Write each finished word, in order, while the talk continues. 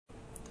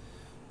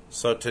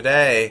So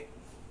today,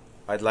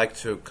 I'd like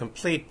to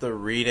complete the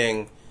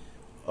reading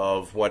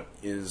of what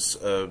is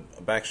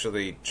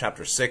actually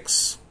Chapter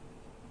 6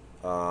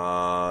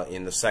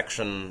 in the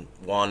Section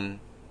 1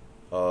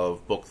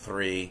 of Book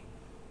 3,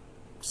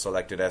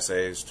 Selected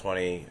Essays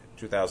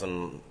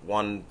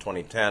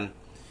 2001-2010,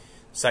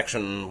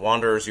 Section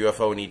Wanderers,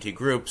 UFO and ET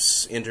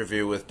Groups,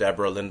 interview with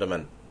Deborah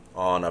Lindemann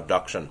on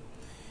abduction.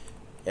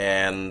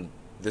 And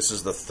this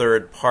is the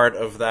third part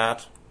of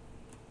that.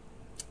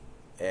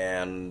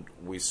 And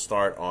we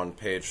start on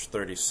page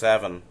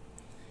 37.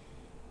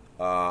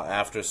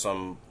 After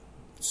some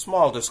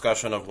small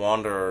discussion of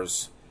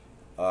Wanderers,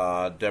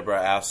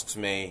 Deborah asks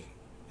me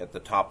at the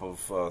top of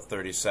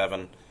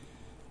 37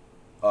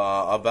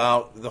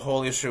 about the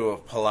whole issue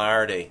of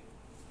polarity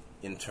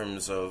in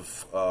terms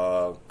of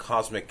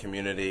cosmic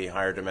community,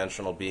 higher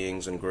dimensional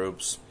beings and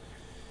groups,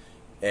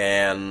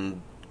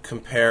 and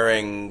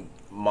comparing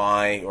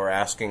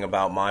asking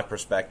about my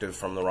perspective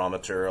from the raw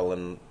material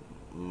and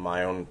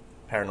my own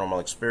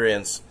paranormal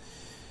experience,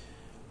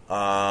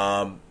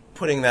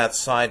 putting that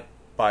side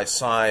by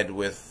side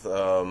with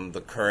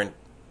the current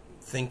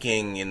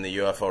thinking in the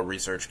UFO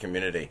research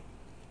community,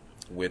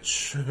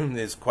 which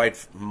is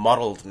quite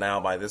muddled now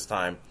by this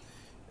time,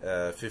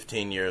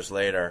 15 years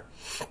later,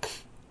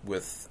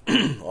 with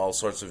all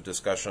sorts of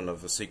discussion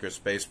of the secret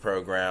space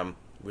program,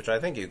 which I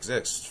think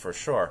exists for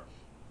sure,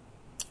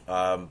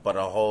 but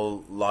a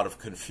whole lot of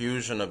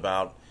confusion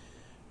about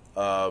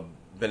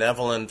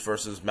benevolent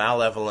versus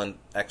malevolent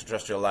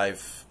extraterrestrial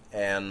life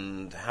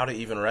and how to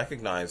even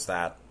recognize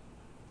that.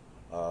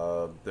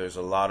 There's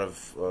a lot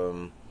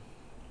of,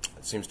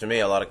 it seems to me,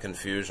 a lot of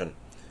confusion.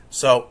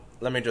 So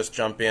let me just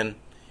jump in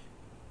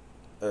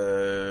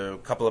a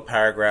couple of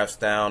paragraphs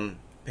down,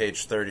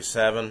 page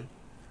 37.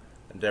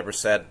 And Deborah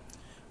said,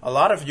 "A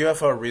lot of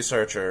UFO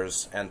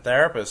researchers and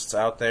therapists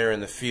out there in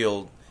the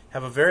field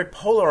have a very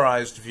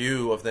polarized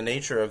view of the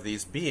nature of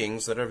these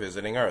beings that are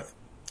visiting Earth.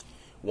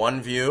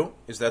 One view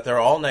is that they're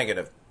all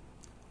negative."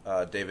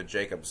 David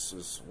Jacobs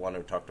is one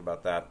who talked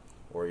about that,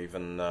 or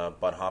even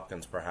Bud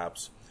Hopkins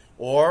perhaps.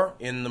 Or,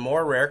 in the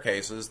more rare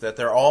cases, that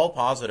they're all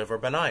positive or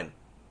benign,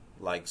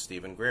 like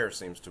Stephen Greer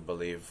seems to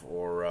believe,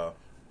 or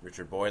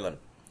Richard Boylan.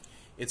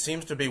 It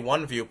seems to be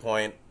one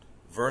viewpoint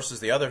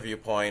versus the other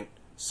viewpoint,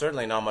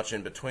 certainly not much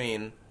in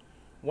between.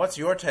 What's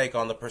your take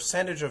on the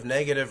percentage of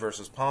negative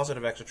versus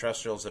positive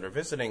extraterrestrials that are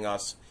visiting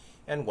us,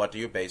 and what do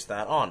you base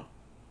that on?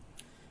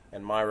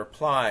 And my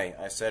reply,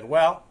 I said,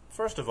 well,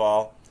 first of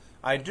all,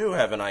 I do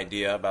have an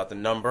idea about the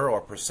number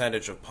or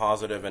percentage of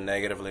positive and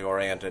negatively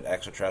oriented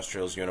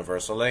extraterrestrials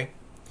universally.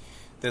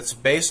 That's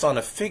based on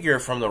a figure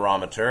from the raw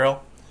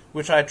material,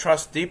 which I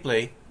trust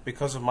deeply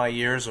because of my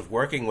years of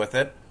working with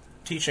it,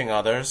 teaching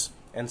others,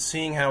 and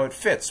seeing how it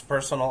fits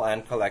personal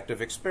and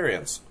collective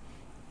experience,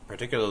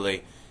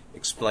 particularly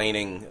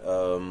explaining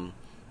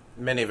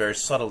many very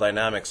subtle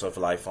dynamics of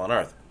life on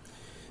Earth.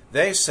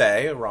 They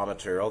say, raw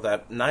material,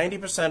 that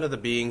 90% of the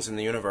beings in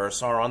the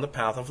universe are on the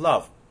path of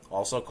love,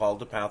 also called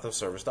the path of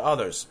service to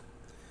others.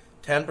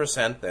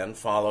 10% then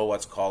follow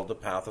what's called the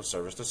path of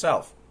service to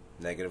self,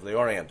 negatively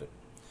oriented.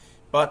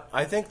 But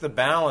I think the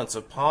balance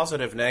of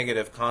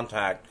positive-negative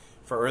contact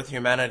for Earth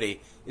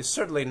humanity is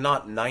certainly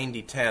not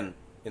 90-10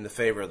 in the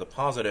favor of the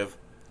positive.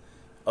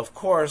 Of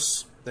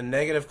course, the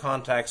negative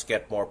contacts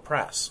get more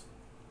press,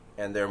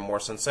 and they're more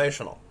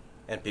sensational,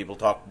 and people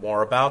talk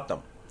more about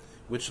them,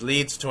 which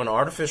leads to an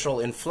artificial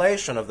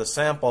inflation of the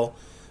sample,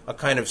 a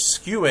kind of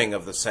skewing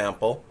of the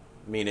sample,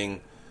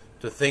 meaning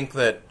to think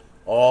that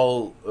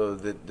all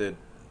the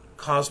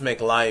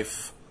cosmic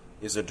life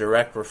is a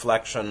direct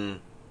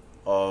reflection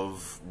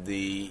of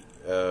the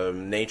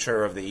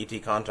nature of the ET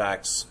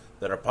contacts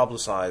that are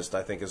publicized,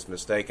 I think is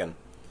mistaken.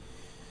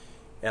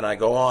 And I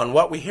go on,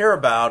 what we hear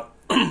about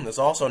is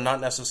also not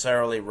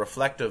necessarily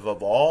reflective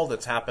of all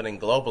that's happening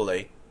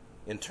globally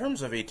in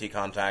terms of ET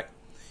contact.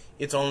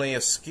 It's only a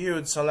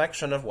skewed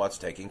selection of what's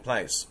taking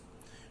place.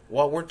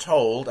 What we're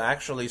told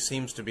actually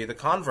seems to be the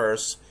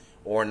converse,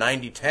 or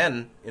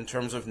 90-10 in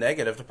terms of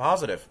negative to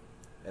positive.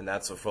 And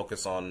that's a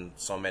focus on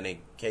so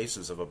many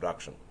cases of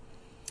abduction.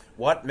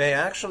 What may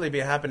actually be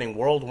happening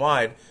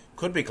worldwide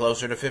could be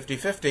closer to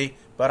 50-50,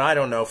 but I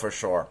don't know for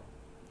sure.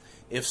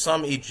 If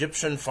some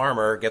Egyptian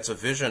farmer gets a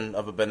vision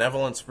of a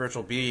benevolent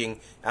spiritual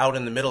being out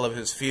in the middle of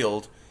his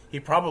field,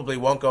 he probably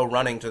won't go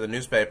running to the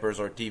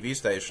newspapers or TV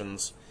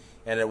stations,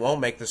 and it won't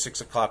make the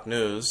 6 o'clock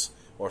news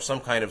or some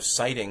kind of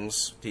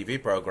sightings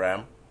TV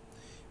program.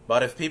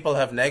 But if people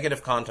have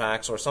negative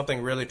contacts or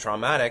something really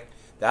traumatic,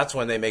 that's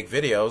when they make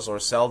videos or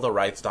sell the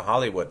rights to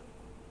Hollywood.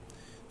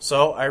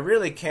 So I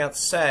really can't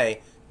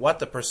say what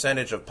the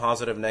percentage of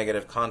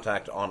positive-negative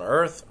contact on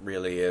Earth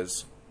really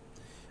is.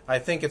 I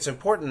think it's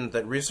important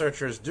that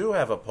researchers do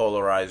have a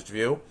polarized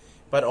view,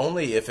 but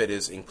only if it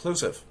is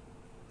inclusive.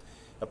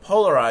 A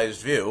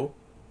polarized view,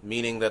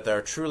 meaning that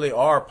there truly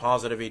are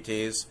positive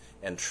ETs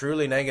and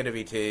truly negative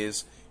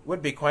ETs,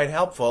 would be quite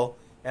helpful,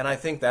 and I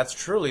think that's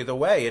truly the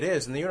way it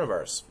is in the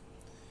universe.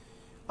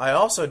 I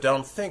also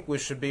don't think we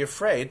should be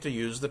afraid to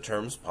use the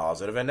terms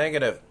positive and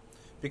negative,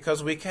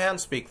 because we can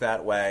speak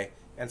that way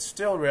and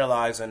still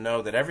realize and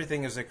know that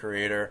everything is the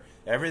Creator,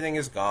 everything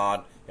is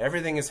God,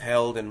 everything is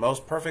held in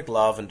most perfect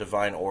love and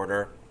divine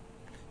order.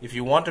 If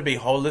you want to be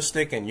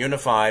holistic and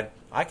unified,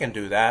 I can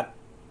do that,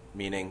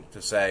 meaning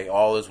to say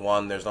all is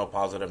one, there's no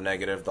positive,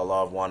 negative, the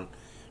law of one.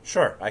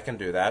 Sure, I can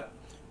do that.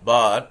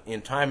 But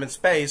in time and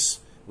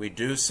space, we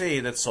do see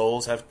that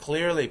souls have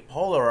clearly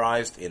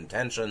polarized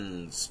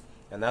intentions.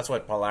 And that's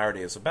what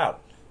polarity is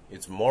about.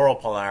 It's moral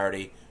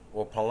polarity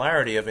or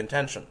polarity of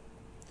intention.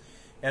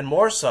 And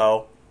more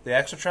so, the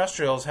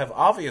extraterrestrials have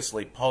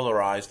obviously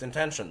polarized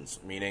intentions,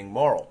 meaning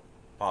moral,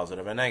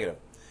 positive and negative.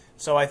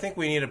 So I think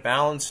we need a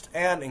balanced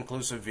and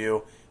inclusive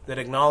view that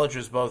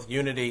acknowledges both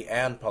unity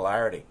and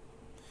polarity.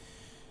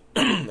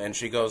 And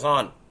she goes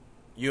on,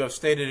 you have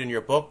stated in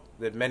your book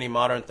that many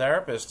modern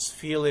therapists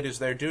feel it is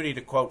their duty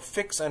to, quote,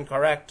 fix and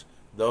correct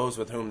those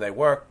with whom they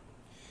work.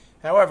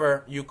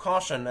 However, you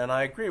caution, and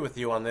I agree with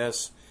you on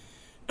this,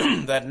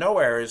 that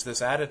nowhere is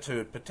this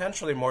attitude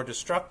potentially more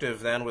destructive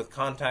than with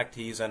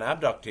contactees and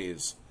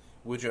abductees.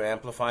 Would you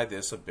amplify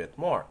this a bit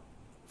more?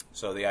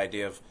 So the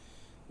idea of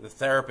the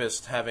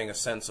therapist having a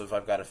sense of,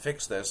 I've got to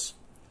fix this,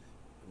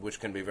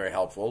 which can be very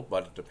helpful,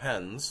 but it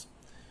depends.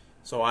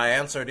 So I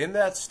answered, in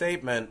that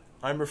statement,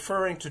 I'm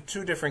referring to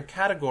two different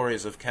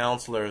categories of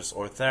counselors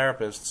or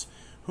therapists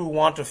who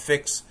want to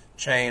fix,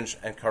 change,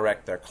 and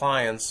correct their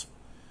clients.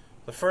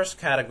 The first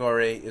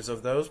category is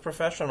of those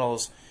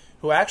professionals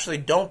who actually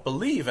don't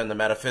believe in the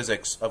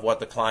metaphysics of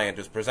what the client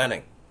is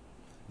presenting.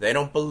 They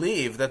don't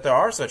believe that there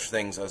are such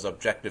things as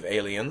objective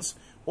aliens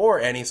or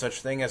any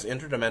such thing as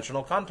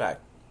interdimensional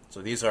contact.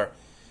 So these are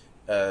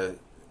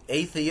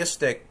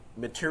atheistic,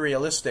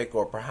 materialistic,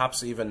 or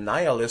perhaps even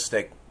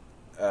nihilistic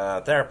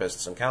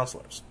therapists and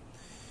counselors.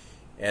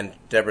 And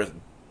Deborah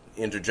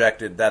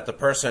interjected that the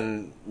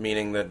person,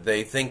 meaning that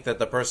they think that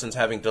the person's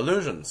having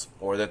delusions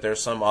or that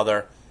there's some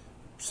other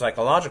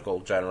psychological,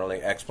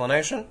 generally,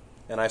 explanation.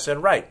 And I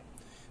said, right.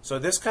 So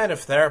this kind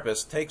of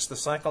therapist takes the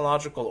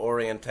psychological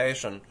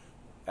orientation,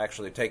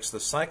 actually takes the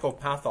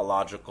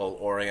psychopathological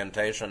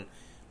orientation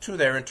to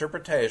their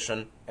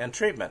interpretation and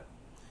treatment.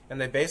 And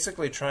they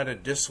basically try to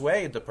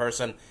dissuade the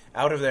person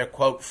out of their,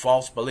 quote,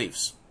 false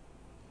beliefs.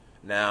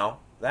 Now,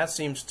 that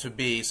seems to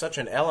be such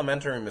an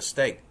elementary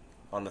mistake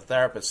on the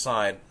therapist's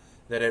side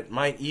that it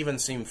might even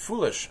seem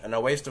foolish and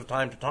a waste of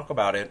time to talk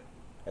about it,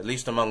 at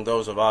least among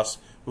those of us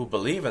who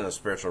believe in the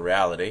spiritual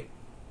reality,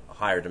 a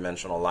higher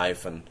dimensional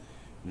life and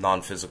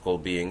non-physical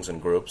beings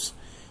and groups.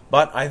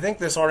 But I think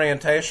this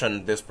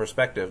orientation, this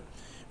perspective,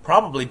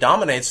 probably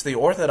dominates the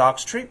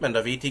orthodox treatment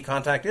of ET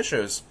contact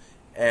issues.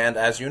 And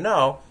as you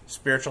know,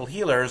 spiritual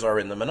healers are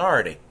in the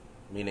minority,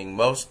 meaning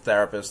most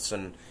therapists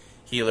and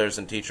healers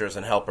and teachers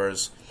and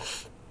helpers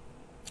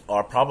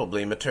are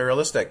probably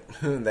materialistic.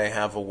 They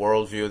have a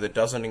worldview that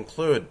doesn't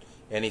include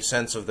any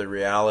sense of the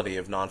reality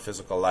of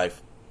non-physical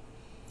life.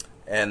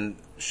 And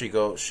she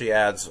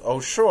adds, oh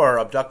sure,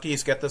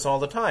 abductees get this all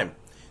the time.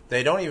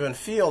 They don't even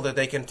feel that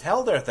they can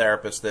tell their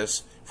therapist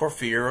this for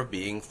fear of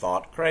being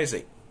thought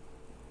crazy.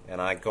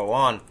 And I go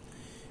on,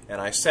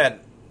 and I said,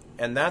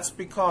 and that's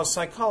because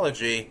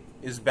psychology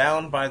is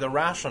bound by the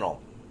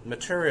rational,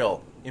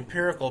 material,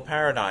 empirical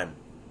paradigm.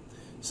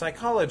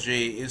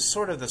 Psychology is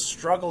sort of the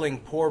struggling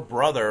poor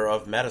brother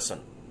of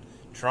medicine,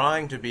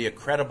 trying to be a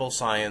credible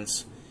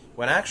science,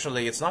 when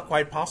actually it's not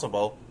quite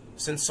possible,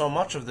 since so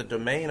much of the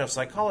domain of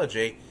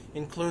psychology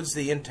includes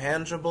the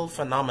intangible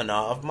phenomena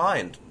of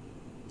mind.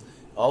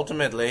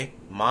 Ultimately,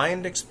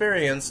 mind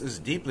experience is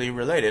deeply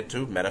related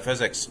to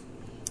metaphysics,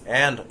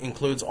 and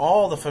includes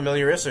all the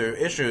familiar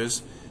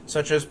issues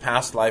such as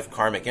past life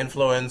karmic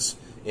influence,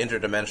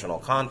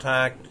 interdimensional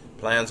contact,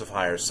 plans of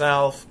higher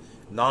self,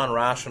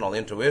 non-rational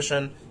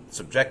intuition,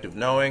 subjective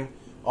knowing,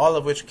 all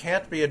of which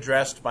can't be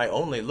addressed by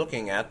only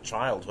looking at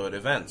childhood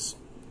events,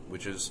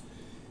 which is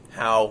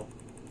how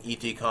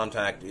ET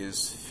contact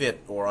is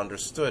fit or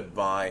understood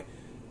by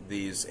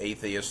these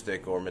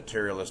atheistic or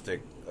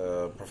materialistic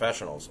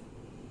professionals.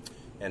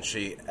 And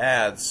she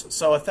adds,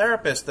 so a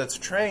therapist that's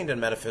trained in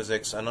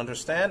metaphysics and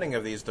understanding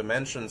of these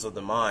dimensions of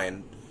the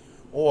mind,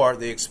 or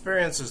the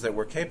experiences that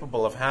we're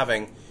capable of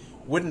having,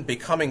 wouldn't be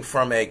coming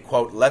from a,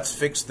 quote, let's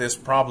fix this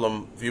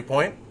problem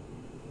viewpoint?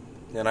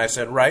 And I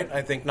said, right,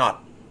 I think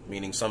not.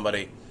 Meaning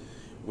somebody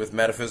with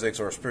metaphysics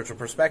or a spiritual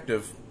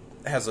perspective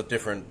has a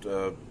different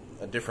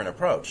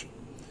approach.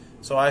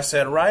 So I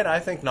said, right, I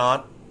think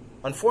not.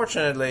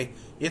 Unfortunately,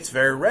 it's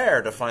very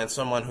rare to find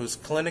someone who's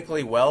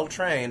clinically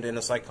well-trained in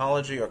a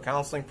psychology or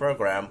counseling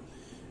program,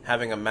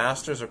 having a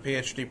master's or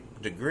PhD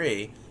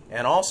degree,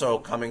 and also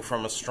coming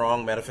from a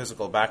strong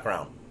metaphysical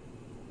background.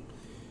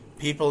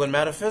 People in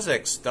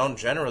metaphysics don't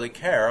generally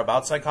care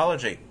about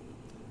psychology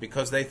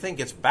because they think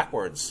it's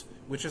backwards,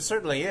 which it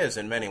certainly is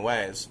in many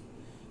ways.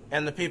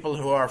 And the people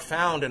who are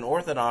found in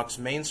orthodox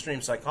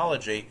mainstream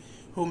psychology,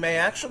 who may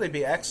actually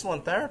be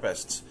excellent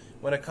therapists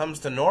when it comes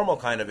to normal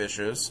kind of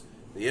issues,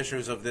 the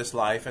issues of this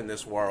life and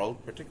this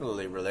world,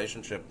 particularly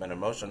relationship and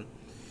emotion,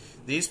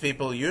 these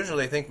people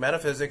usually think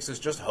metaphysics is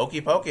just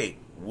hokey-pokey,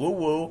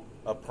 woo-woo,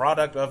 a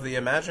product of the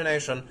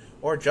imagination,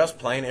 or just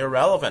plain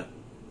irrelevant.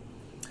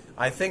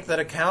 I think that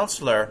a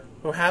counselor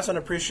who has an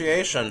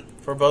appreciation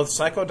for both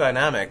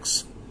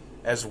psychodynamics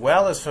as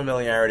well as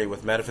familiarity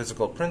with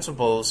metaphysical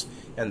principles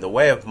and the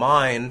way of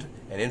mind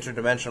and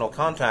interdimensional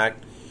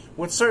contact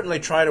would certainly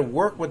try to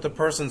work with the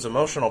person's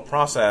emotional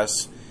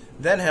process,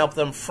 then help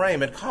them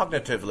frame it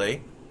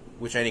cognitively,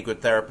 which any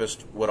good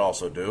therapist would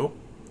also do.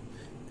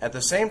 At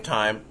the same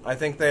time, I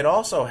think they'd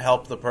also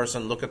help the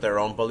person look at their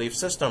own belief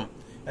system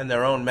and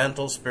their own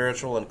mental,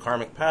 spiritual, and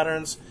karmic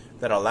patterns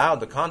that allowed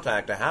the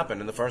contact to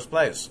happen in the first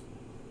place.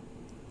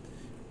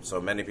 So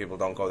many people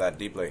don't go that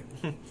deeply.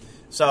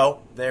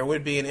 So there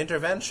would be an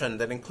intervention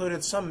that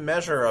included some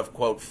measure of,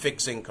 quote,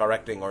 fixing,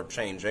 correcting, or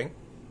changing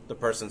the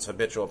person's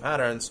habitual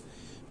patterns,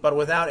 but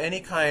without any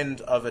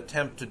kind of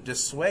attempt to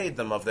dissuade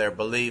them of their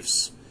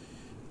beliefs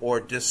or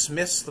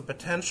dismiss the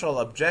potential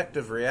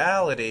objective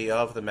reality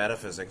of the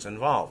metaphysics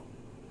involved.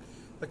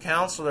 The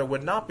counselor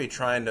would not be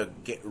trying to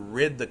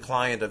rid the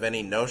client of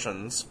any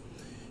notions,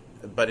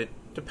 but it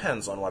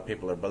depends on what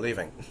people are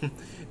believing,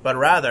 but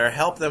rather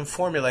help them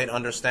formulate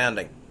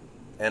understanding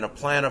and a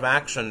plan of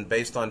action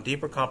based on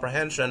deeper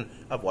comprehension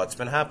of what's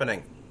been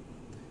happening.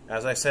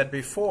 As I said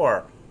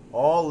before,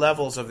 all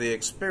levels of the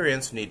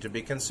experience need to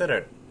be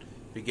considered,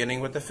 beginning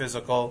with the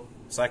physical,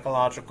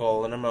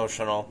 psychological, and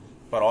emotional,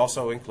 but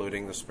also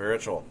including the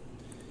spiritual.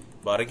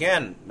 But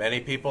again,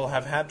 many people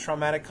have had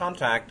traumatic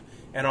contact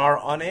and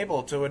are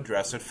unable to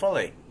address it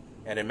fully,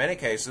 and in many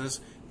cases,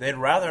 they'd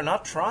rather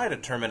not try to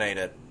terminate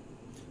it.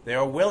 They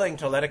are willing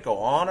to let it go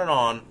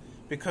on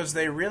because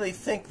they really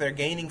think they're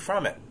gaining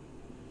from it.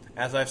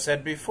 As I've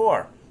said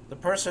before, the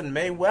person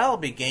may well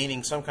be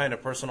gaining some kind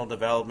of personal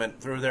development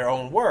through their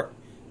own work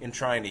in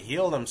trying to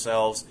heal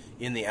themselves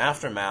in the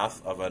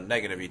aftermath of a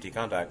negative ET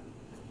contact.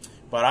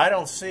 But I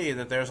don't see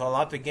that there's a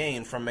lot to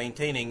gain from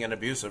maintaining an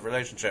abusive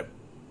relationship.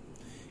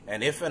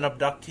 And if an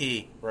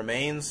abductee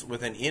remains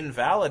with an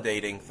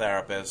invalidating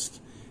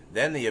therapist,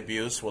 then the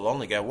abuse will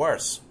only get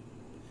worse.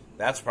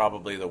 That's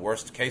probably the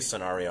worst case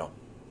scenario.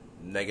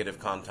 Negative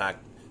contact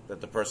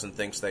that the person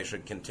thinks they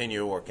should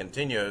continue or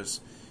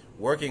continues,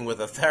 working with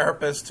a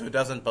therapist who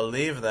doesn't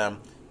believe them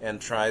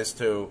and tries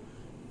to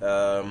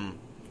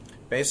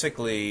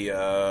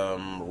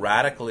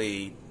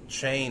radically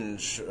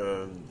change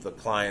the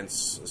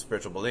client's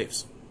spiritual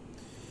beliefs.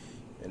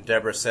 And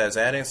Deborah says,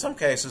 and in some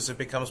cases it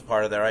becomes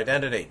part of their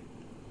identity.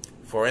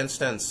 For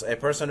instance, a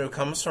person who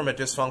comes from a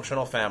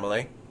dysfunctional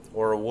family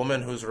or a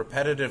woman who's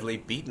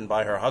repetitively beaten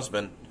by her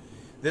husband,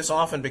 this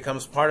often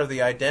becomes part of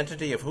the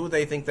identity of who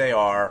they think they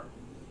are,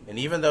 and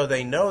even though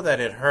they know that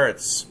it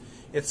hurts,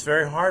 it's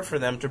very hard for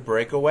them to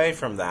break away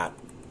from that.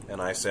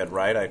 And I said,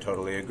 right, I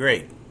totally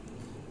agree.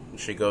 And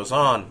she goes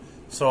on,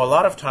 so a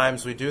lot of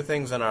times we do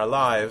things in our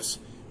lives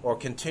or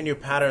continue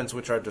patterns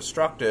which are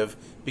destructive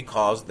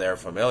because they're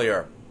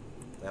familiar.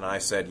 And I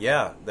said,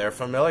 yeah, they're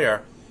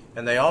familiar,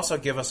 and they also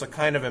give us a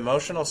kind of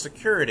emotional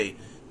security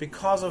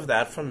because of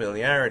that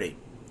familiarity.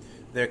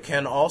 There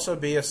can also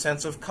be a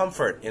sense of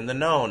comfort in the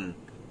known,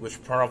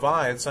 which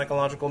provides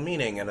psychological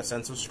meaning and a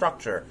sense of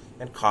structure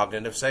and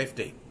cognitive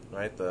safety.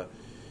 Right? The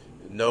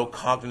no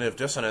cognitive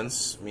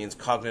dissonance means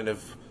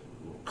cognitive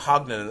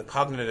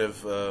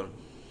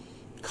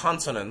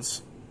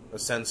consonance, a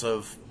sense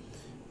of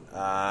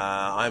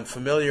I'm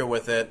familiar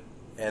with it,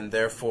 and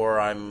therefore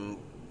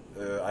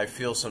I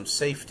feel some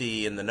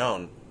safety in the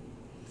known.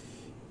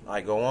 I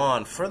go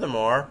on.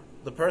 Furthermore,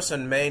 the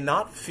person may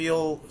not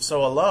feel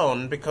so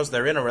alone because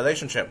they're in a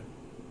relationship,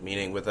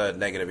 meaning with a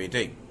negative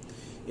ED.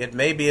 It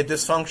may be a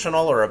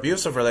dysfunctional or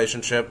abusive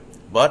relationship,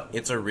 but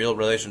it's a real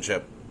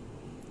relationship.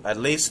 At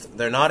least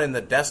they're not in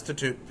the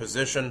destitute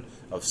position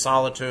of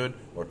solitude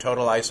or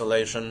total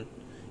isolation.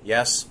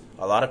 Yes,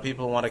 a lot of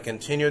people want to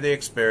continue the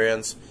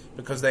experience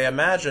because they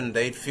imagine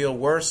they'd feel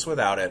worse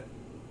without it.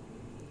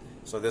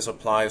 So this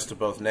applies to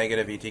both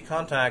negative ET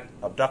contact,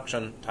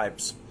 abduction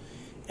types,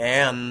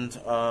 and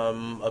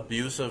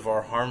abusive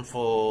or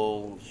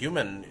harmful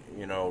human,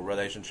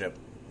 relationship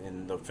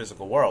in the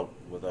physical world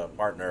with a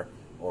partner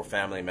or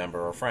family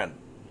member or friend.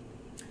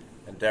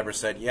 And Deborah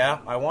said, yeah,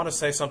 I want to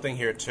say something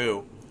here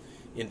too,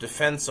 in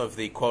defense of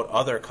the, quote,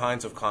 other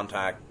kinds of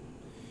contact.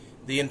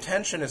 The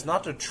intention is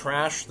not to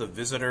trash the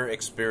visitor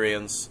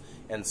experience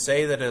and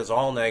say that it is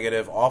all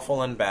negative,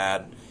 awful, and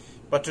bad,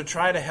 but to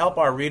try to help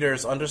our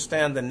readers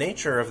understand the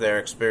nature of their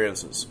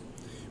experiences,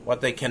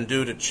 what they can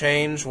do to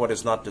change what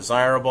is not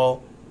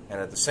desirable,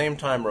 and at the same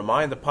time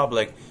remind the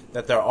public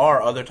that there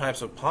are other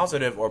types of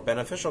positive or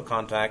beneficial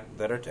contact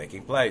that are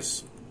taking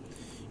place.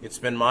 It's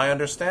been my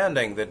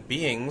understanding that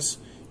beings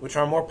which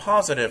are more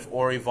positive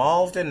or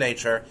evolved in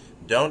nature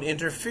don't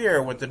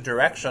interfere with the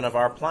direction of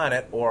our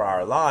planet or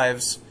our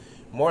lives,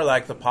 more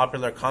like the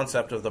popular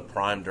concept of the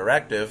Prime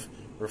Directive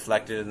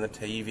reflected in the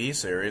TV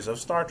series of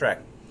Star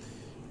Trek.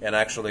 And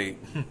actually,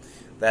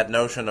 that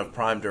notion of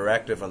Prime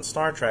Directive on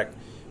Star Trek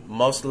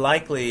most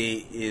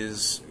likely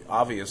is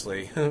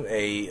obviously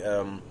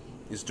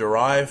is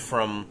derived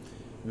from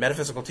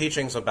metaphysical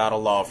teachings about a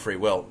law of free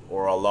will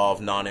or a law of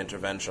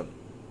non-intervention.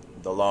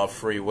 The law of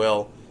free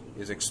will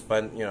is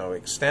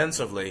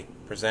extensively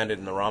presented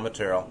in the raw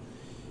material,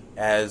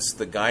 as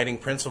the guiding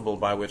principle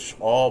by which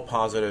all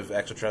positive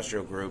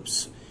extraterrestrial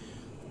groups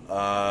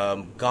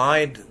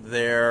guide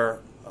the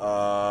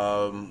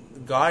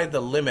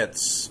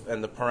limits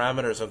and the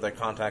parameters of their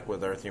contact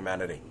with Earth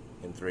humanity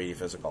in 3D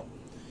physical,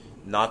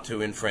 not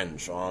to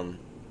infringe on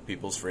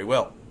people's free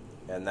will,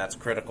 and that's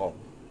critical.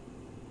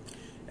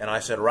 And I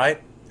said,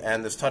 right,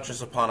 and this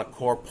touches upon a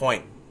core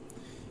point.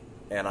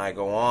 And I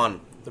go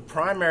on. The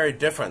primary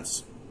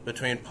difference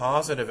between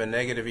positive and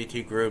negative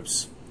ET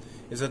groups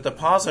is that the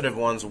positive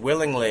ones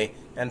willingly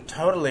and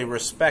totally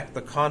respect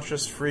the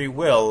conscious free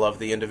will of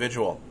the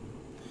individual.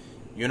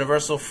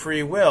 Universal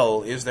free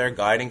will is their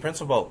guiding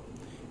principle,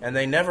 and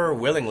they never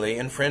willingly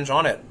infringe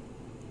on it.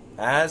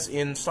 As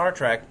in Star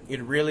Trek,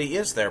 it really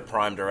is their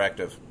prime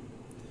directive.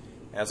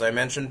 As I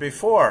mentioned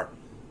before,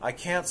 I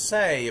can't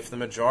say if the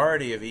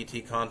majority of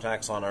ET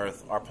contacts on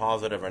Earth are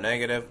positive or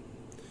negative.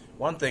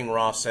 One thing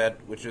Ross said,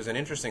 which is an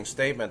interesting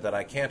statement that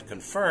I can't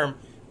confirm,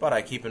 but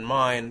I keep in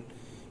mind,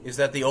 is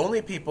that the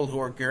only people who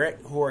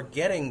are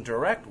getting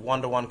direct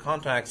one-to-one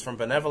contacts from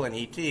benevolent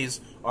ETs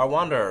are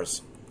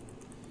wanderers.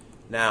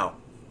 Now,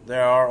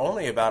 there are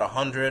only about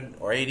 100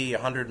 or 80,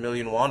 100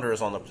 million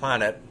wanderers on the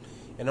planet,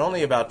 and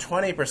only about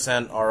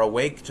 20% are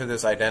awake to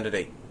this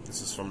identity.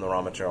 This is from the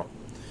raw material.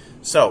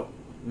 So,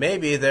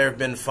 maybe there have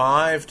been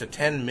 5 to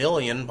 10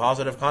 million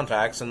positive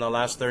contacts in the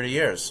last 30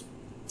 years.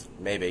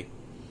 Maybe.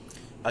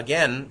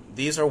 Again,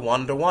 these are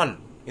one-to-one,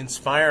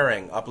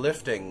 inspiring,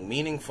 uplifting,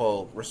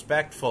 meaningful,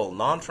 respectful,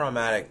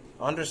 non-traumatic,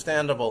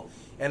 understandable,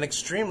 and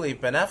extremely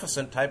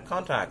beneficent type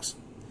contacts.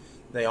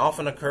 They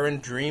often occur in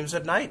dreams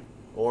at night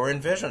or in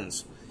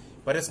visions.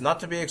 But it's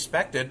not to be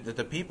expected that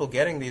the people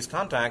getting these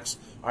contacts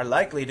are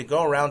likely to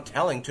go around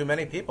telling too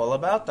many people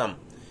about them,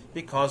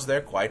 because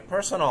they're quite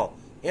personal,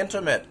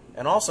 intimate,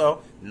 and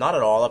also not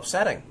at all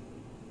upsetting.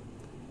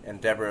 And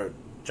Deborah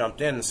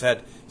jumped in and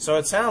said, so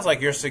it sounds like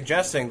you're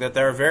suggesting that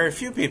there are very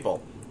few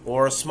people,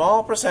 or a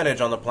small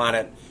percentage on the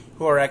planet,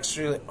 who are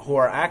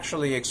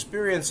actually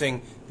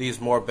experiencing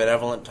these more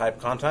benevolent type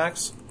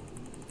contacts?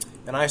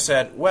 And I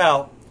said,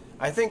 well,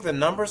 I think the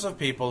numbers of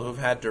people who've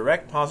had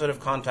direct positive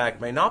contact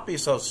may not be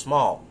so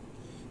small.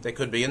 They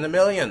could be in the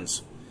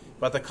millions,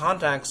 but the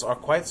contacts are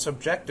quite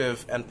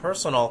subjective and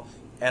personal,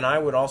 and I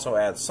would also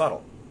add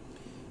subtle.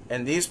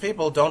 And these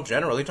people don't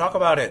generally talk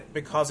about it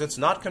because it's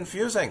not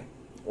confusing,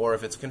 or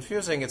if it's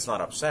confusing, it's not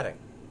upsetting.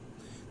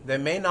 They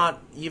may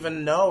not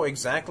even know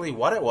exactly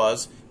what it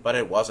was, but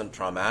it wasn't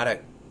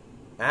traumatic.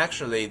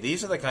 Actually,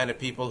 these are the kind of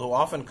people who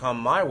often come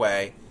my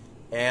way,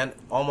 and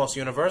almost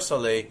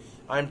universally,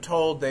 I'm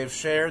told they've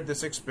shared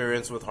this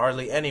experience with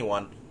hardly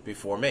anyone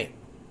before me.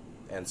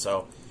 And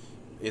so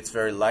it's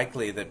very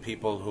likely that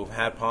people who've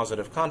had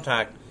positive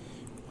contact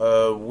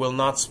will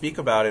not speak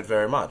about it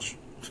very much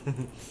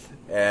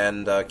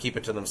and keep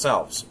it to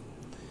themselves.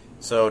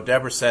 So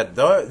Deborah said,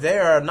 they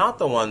are not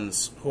the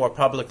ones who are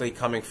publicly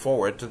coming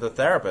forward to the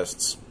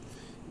therapists,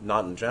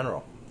 not in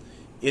general.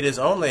 It is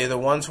only the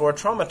ones who are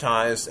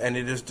traumatized, and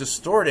it is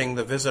distorting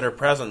the visitor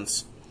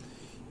presence.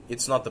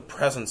 It's not the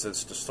presence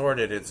that's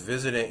distorted,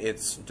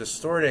 it's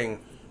distorting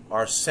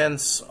our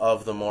sense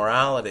of the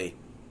morality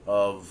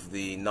of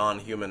the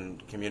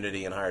non-human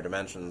community in higher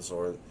dimensions,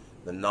 or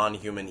the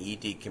non-human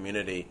ET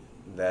community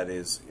that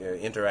is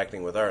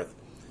interacting with Earth,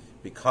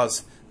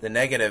 because the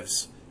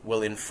negatives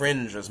will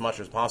infringe as much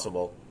as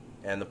possible,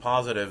 and the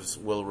positives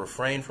will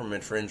refrain from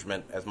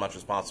infringement as much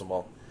as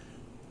possible.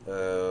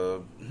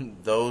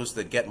 Those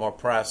that get more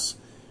press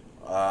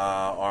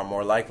are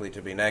more likely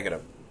to be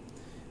negative.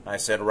 I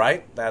said,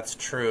 right, that's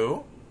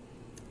true.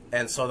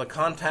 And so the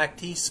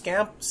contactee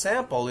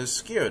sample is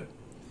skewed.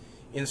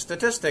 In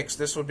statistics,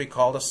 this would be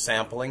called a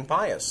sampling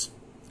bias.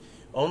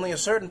 Only a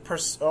certain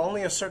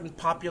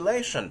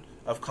population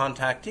of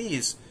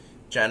contactees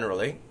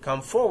generally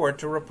come forward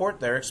to report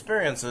their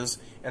experiences,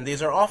 and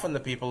these are often the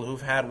people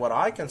who've had what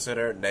I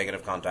consider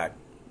negative contact.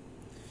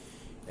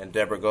 And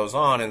Deborah goes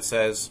on and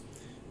says,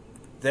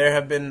 there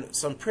have been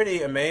some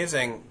pretty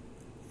amazing,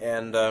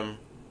 and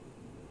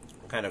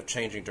kind of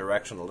changing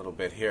direction a little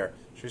bit here.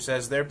 She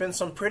says, there have been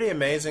some pretty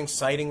amazing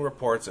sighting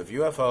reports of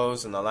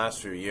UFOs in the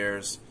last few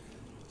years,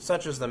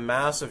 such as the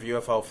massive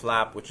UFO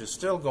flap, which is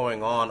still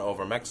going on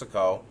over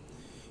Mexico,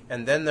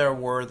 and then there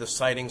were the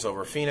sightings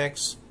over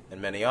Phoenix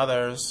and many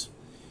others.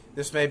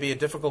 This may be a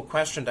difficult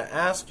question to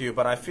ask you,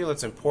 but I feel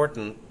it's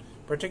important,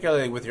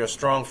 particularly with your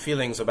strong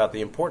feelings about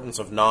the importance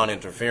of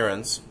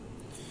non-interference.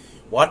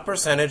 What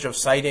percentage of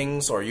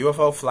sightings or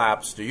UFO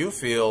flaps do you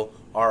feel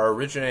are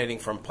originating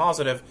from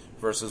positive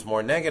versus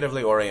more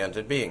negatively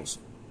oriented beings?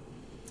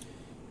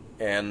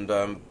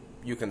 And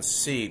you can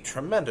see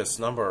tremendous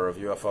number of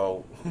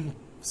UFO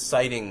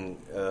sighting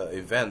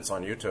events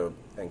on YouTube,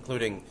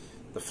 including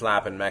the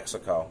flap in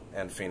Mexico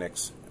and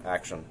Phoenix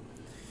action.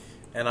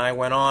 And I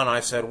went on,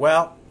 I said,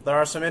 well, there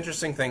are some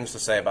interesting things to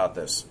say about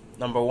this.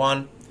 Number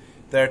one,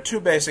 there are two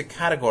basic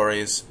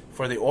categories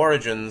for the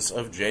origins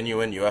of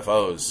genuine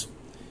UFOs: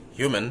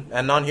 human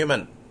and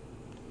non-human.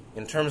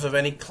 In terms of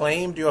any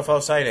claimed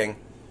UFO sighting,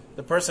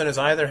 the person is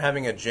either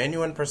having a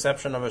genuine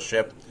perception of a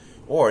ship,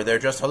 or they're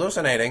just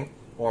hallucinating,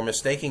 or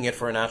mistaking it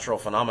for a natural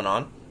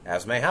phenomenon,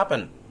 as may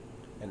happen.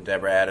 And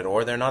Deborah added,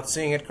 or they're not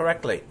seeing it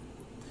correctly.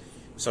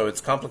 So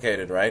it's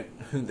complicated, right?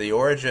 The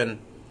origin,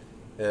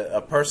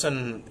 a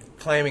person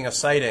claiming a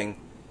sighting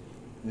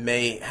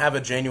may have a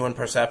genuine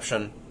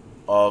perception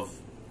of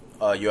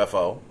a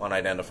UFO,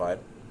 unidentified,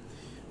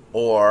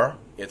 or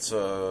it's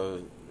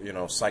a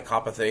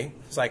psychopathy,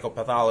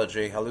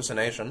 psychopathology,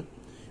 hallucination,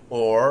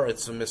 or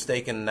it's a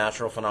mistaken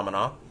natural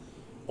phenomena,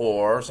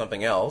 or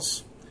something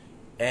else.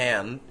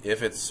 And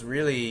if it's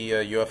really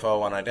a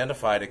UFO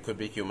unidentified, it could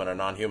be human or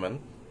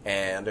non-human.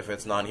 And if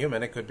it's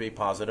non-human, it could be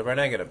positive or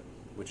negative,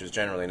 which is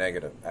generally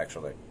negative,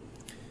 actually.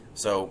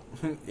 So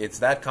it's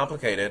that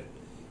complicated,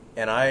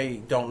 and I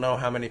don't know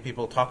how many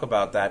people talk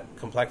about that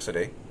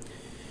complexity.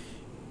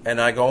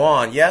 And I go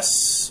on.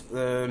 Yes,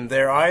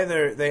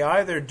 they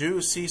either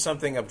do see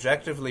something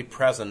objectively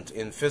present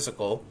in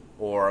physical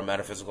or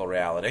metaphysical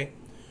reality,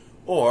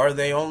 or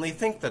they only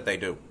think that they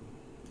do.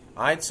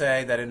 I'd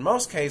say that in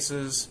most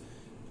cases,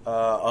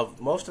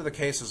 most of the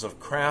cases of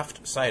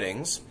craft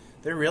sightings,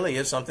 there really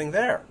is something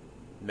there,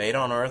 made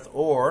on Earth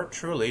or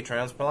truly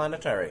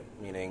transplanetary,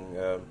 meaning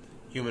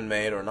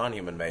human-made or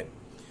non-human-made.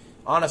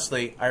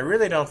 Honestly, I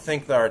really don't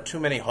think there are too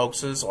many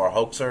hoaxes or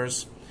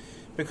hoaxers,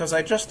 because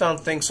I just don't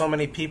think so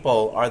many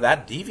people are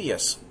that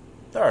devious.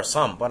 There are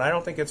some, but I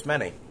don't think it's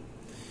many.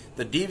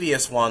 The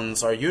devious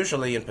ones are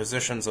usually in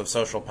positions of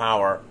social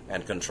power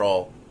and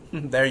control.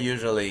 They're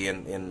usually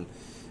in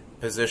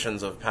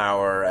positions of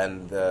power,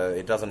 and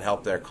it doesn't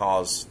help their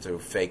cause to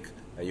fake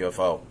a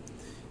UFO.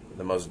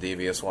 The most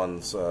devious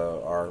ones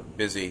are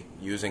busy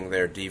using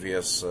their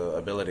devious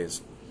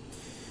abilities.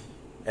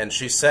 And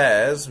she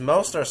says,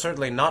 most are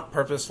certainly not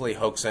purposely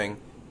hoaxing,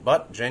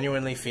 but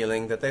genuinely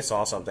feeling that they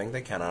saw something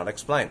they cannot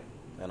explain.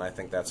 And I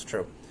think that's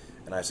true.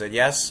 And I said,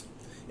 yes,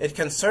 it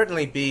can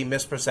certainly be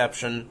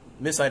misperception,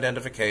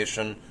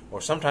 misidentification, or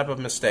some type of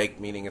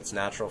mistake, meaning it's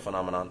natural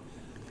phenomenon.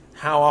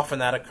 How often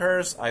that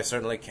occurs, I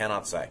certainly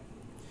cannot say.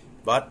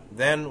 But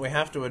then we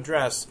have to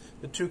address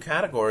the two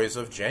categories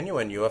of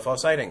genuine UFO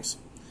sightings: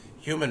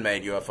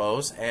 human-made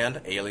UFOs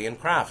and alien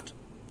craft.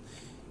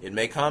 It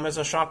may come as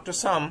a shock to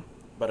some,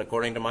 but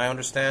according to my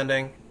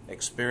understanding,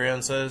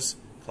 experiences,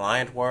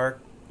 client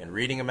work, and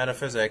reading of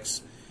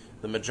metaphysics,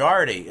 the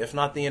majority, if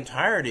not the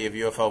entirety, of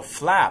UFO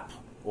flap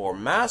or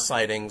mass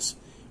sightings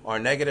are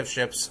negative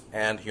ships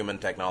and human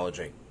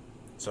technology.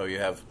 So you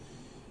have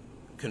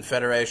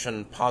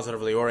Confederation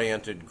positively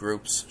oriented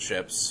groups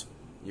ships,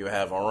 you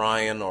have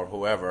Orion or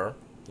whoever,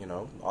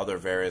 other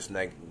various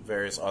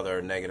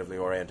other negatively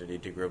oriented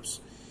ET groups,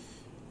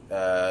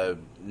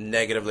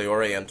 negatively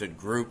oriented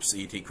groups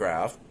ET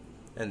craft,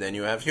 and then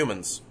you have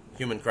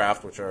human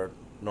craft, which are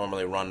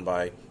normally run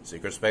by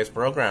secret space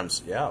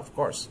programs. Yeah, of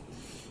course.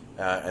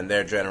 And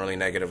they're generally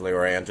negatively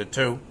oriented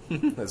too,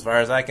 as far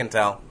as I can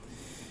tell.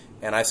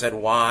 And I said,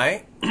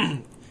 why?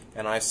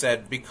 And I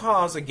said,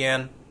 because,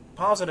 again,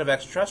 positive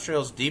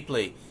extraterrestrials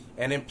deeply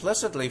and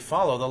implicitly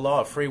follow the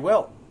law of free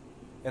will.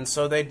 And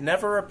so they'd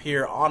never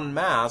appear en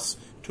masse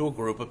to a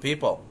group of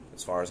people,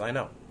 as far as I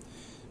know.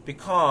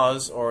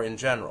 Because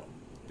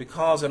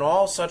in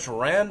all such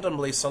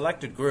randomly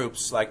selected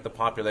groups, like the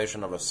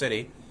population of a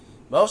city,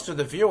 most of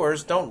the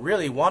viewers don't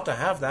really want to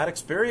have that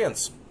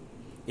experience.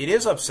 It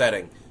is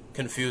upsetting,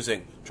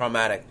 confusing,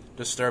 traumatic,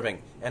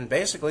 disturbing, and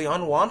basically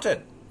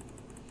unwanted.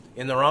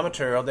 In the raw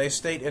material, they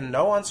state in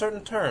no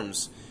uncertain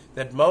terms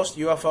that most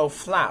UFO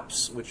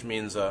flaps, which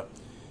means a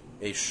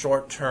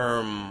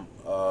short-term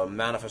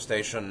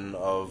manifestation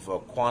of a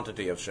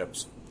quantity of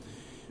ships,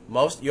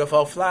 most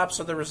UFO flaps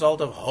are the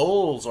result of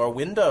holes or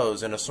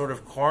windows in a sort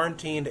of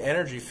quarantined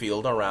energy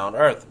field around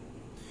Earth.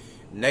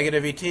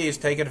 Negative ETs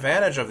take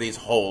advantage of these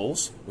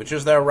holes, which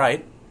is their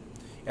right,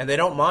 and they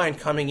don't mind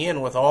coming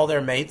in with all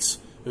their mates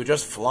who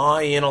just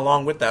fly in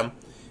along with them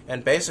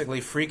and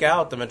basically freak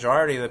out the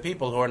majority of the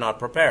people who are not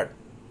prepared.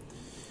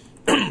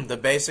 The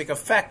basic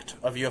effect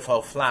of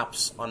UFO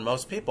flaps on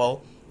most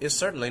people is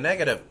certainly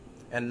negative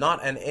and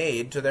not an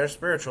aid to their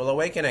spiritual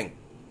awakening,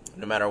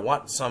 no matter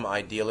what some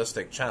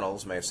idealistic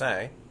channels may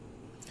say.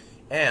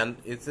 And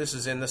this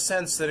is in the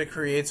sense that it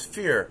creates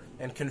fear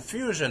and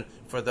confusion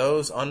for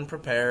those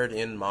unprepared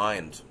in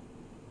mind.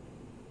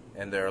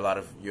 And there are a lot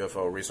of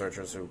UFO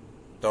researchers who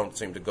don't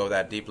seem to go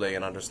that deeply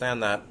and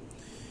understand that.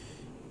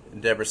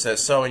 And Deborah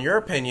says, so in your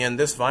opinion,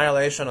 this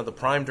violation of the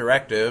Prime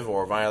Directive,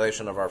 or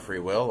violation of our free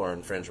will, or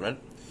infringement,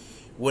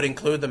 would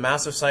include the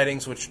massive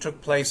sightings which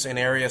took place in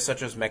areas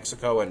such as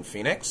Mexico and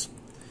Phoenix?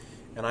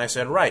 And I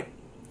said, right.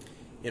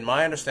 In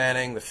my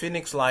understanding, the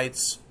Phoenix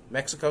Lights,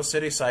 Mexico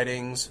City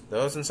sightings,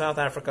 those in South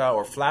Africa,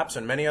 or flaps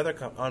in many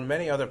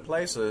other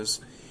places,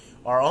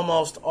 are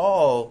almost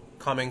all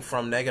coming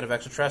from negative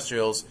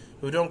extraterrestrials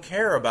who don't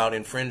care about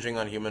infringing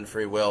on human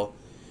free will,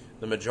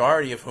 the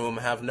majority of whom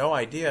have no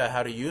idea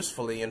how to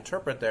usefully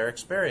interpret their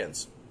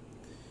experience.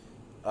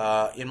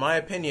 In my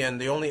opinion,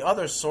 the only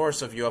other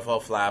source of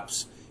UFO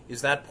flaps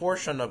is that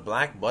portion of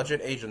black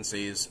budget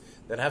agencies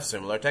that have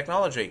similar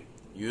technology,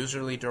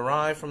 usually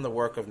derived from the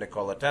work of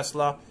Nikola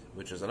Tesla,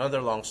 which is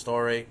another long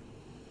story.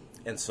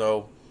 And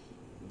so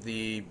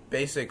the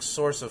basic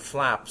source of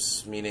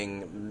flaps,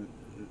 meaning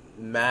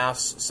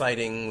mass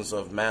sightings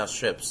of mass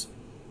ships,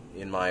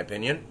 in my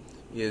opinion,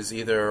 is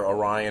either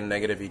Orion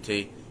negative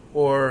ET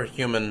or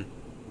human,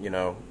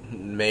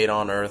 made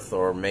on Earth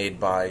or made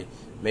by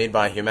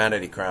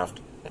humanity craft.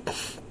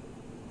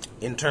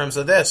 In terms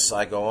of this,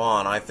 I go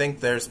on. I think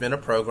there's been a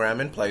program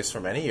in place for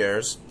many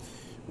years,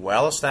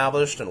 well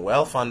established and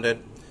well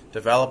funded,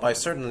 developed by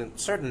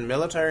certain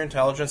military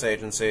intelligence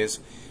agencies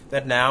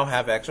that now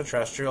have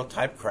extraterrestrial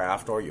type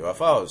craft or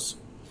UFOs.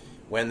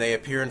 When they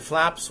appear in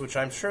flaps, which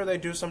I'm sure they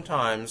do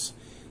sometimes,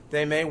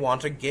 they may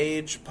want to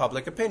gauge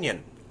public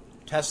opinion,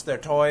 test their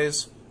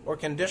toys, or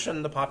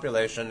condition the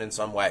population in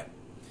some way.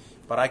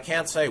 But I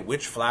can't say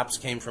which flaps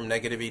came from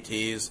negative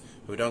ETs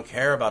who don't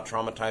care about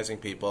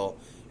traumatizing people,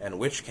 and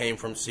which came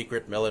from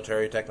secret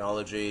military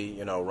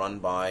technology, run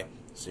by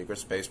secret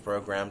space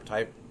program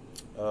type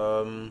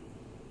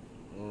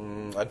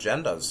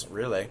agendas,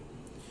 really.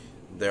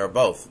 They're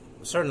both.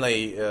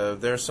 Certainly,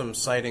 there's some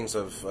sightings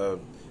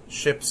of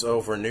ships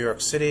over New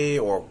York City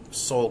or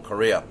Seoul,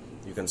 Korea.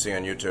 You can see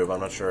on YouTube. I'm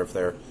not sure if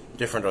they're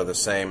different or the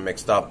same,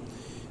 mixed up.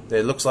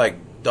 It looks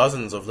like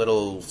dozens of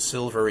little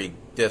silvery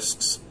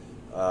discs.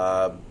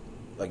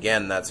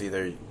 Again, that's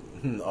either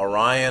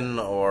Orion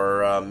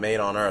or made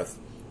on Earth,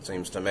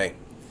 seems to me.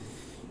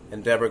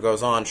 And Deborah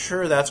goes on,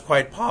 sure, that's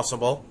quite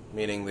possible,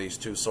 meaning these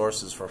two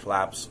sources for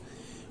flaps.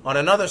 On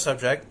another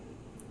subject,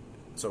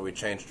 so we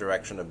change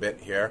direction a bit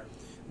here,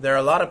 there are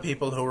a lot of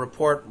people who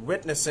report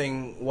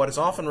witnessing what is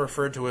often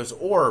referred to as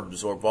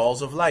orbs or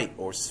balls of light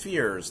or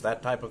spheres,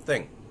 that type of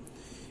thing.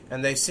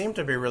 And they seem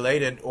to be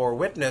related or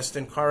witnessed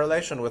in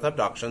correlation with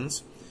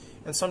abductions,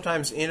 and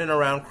sometimes in and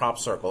around crop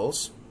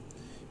circles.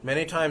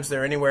 Many times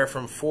they're anywhere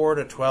from 4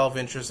 to 12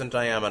 inches in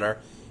diameter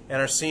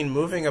and are seen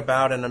moving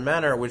about in a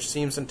manner which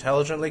seems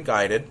intelligently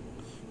guided.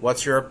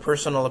 What's your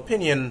personal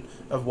opinion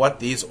of what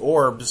these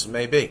orbs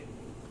may be?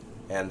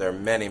 And there are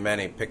many,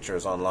 many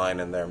pictures online,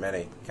 and there are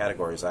many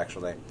categories,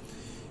 actually.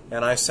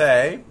 And I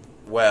say,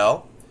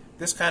 well,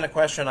 this kind of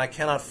question I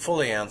cannot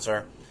fully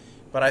answer,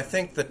 but I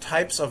think the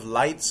types of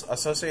lights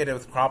associated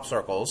with crop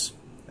circles,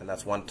 and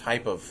that's one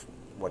type of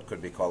what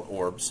could be called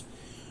orbs,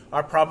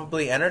 are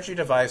probably energy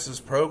devices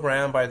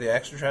programmed by the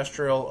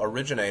extraterrestrial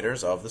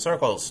originators of the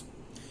circles.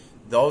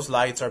 Those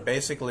lights are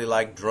basically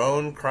like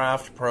drone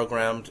craft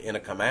programmed in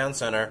a command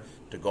center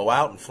to go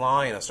out and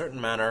fly in a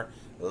certain manner,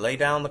 lay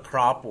down the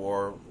crop,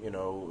 or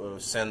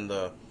send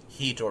the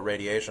heat or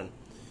radiation,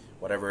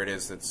 whatever it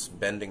is that's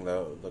bending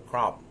the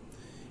crop,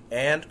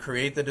 and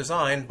create the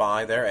design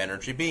by their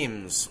energy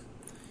beams.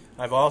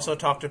 I've also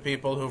talked to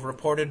people who've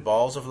reported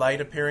balls of light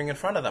appearing in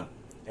front of them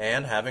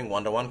and having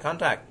one-to-one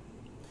contact.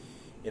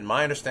 In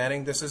my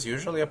understanding, this is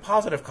usually a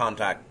positive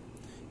contact,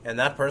 and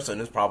that person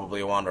is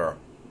probably a wanderer.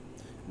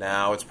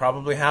 Now, it's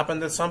probably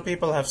happened that some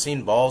people have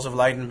seen balls of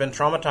light and been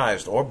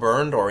traumatized or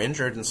burned or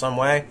injured in some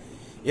way.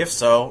 If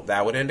so,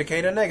 that would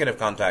indicate a negative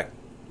contact.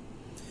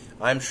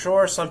 I'm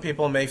sure some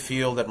people may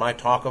feel that my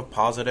talk of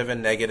positive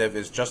and negative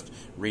is just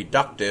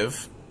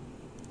reductive,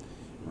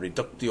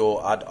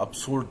 reductio ad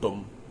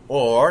absurdum,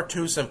 or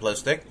too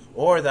simplistic,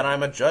 or that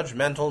I'm a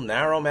judgmental,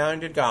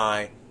 narrow-minded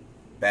guy.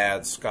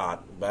 Bad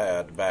Scott,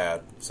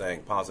 bad,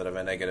 saying positive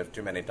and negative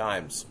too many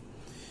times.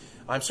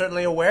 I'm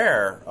certainly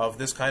aware of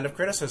this kind of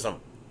criticism,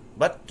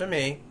 but to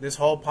me, this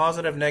whole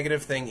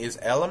positive-negative thing is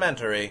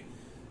elementary.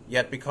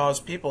 Yet because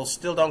people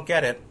still don't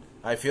get it,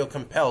 I feel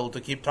compelled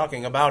to keep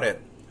talking about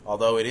it,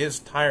 although it is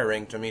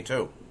tiring to me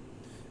too.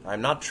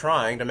 I'm not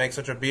trying to make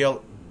such a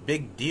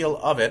big deal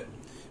of it,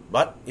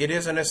 but it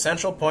is an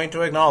essential point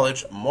to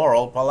acknowledge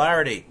moral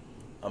polarity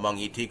among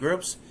ET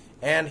groups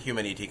and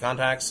human ET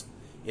contacts.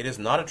 It is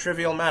not a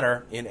trivial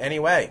matter in any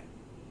way.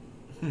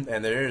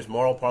 And there is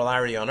moral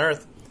polarity on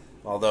Earth,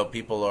 although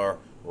people are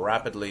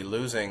rapidly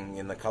losing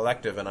in the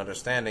collective and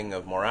understanding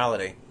of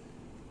morality.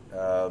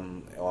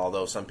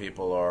 Although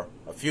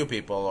a few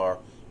people are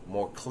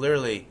more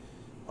clearly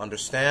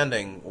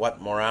understanding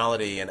what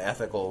morality and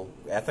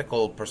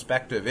ethical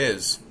perspective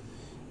is.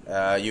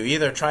 You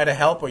either try to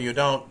help or you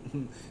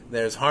don't.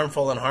 There's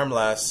harmful and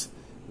harmless.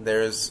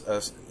 There's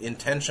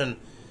intention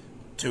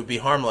to be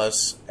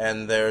harmless,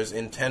 and there's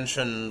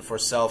intention for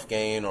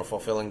self-gain or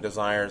fulfilling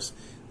desires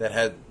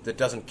that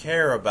doesn't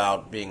care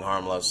about being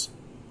harmless.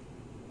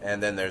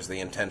 And then there's the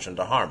intention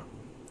to harm.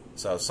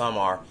 So some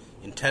are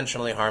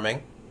intentionally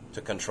harming to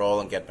control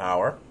and get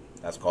power.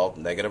 That's called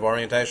negative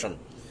orientation.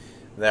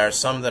 There are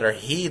some that are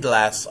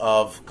heedless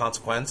of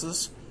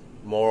consequences,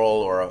 moral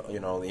or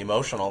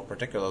emotional,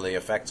 particularly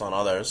effects on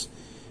others.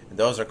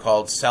 Those are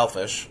called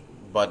selfish,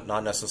 but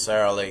not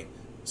necessarily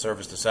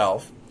service to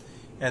self.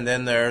 And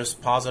then there's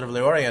positively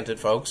oriented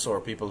folks,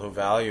 or people who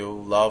value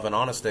love and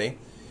honesty,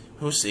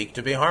 who seek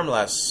to be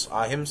harmless,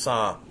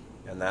 ahimsa.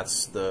 And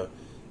that's the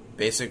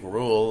basic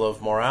rule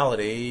of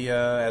morality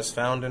as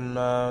found in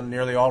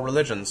nearly all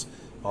religions,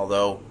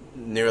 although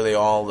nearly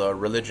all the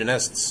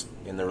religionists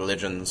in the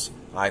religions,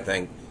 I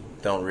think,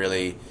 don't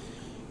really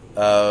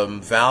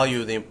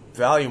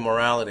value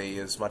morality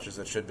as much as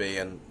it should be.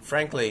 And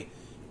frankly,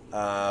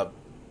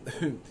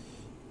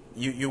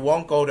 you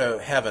won't go to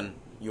heaven.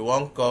 You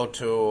won't go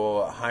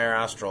to higher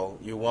astral.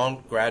 You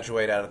won't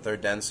graduate out of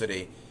third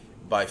density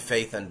by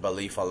faith and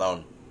belief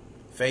alone.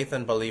 Faith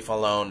and belief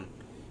alone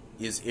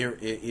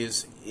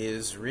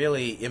is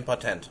really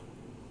impotent.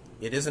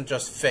 It isn't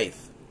just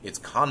faith; it's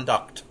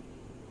conduct.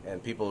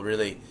 And people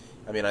really,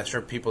 I mean, I'm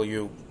sure people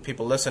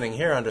listening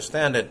here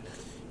understand it,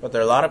 but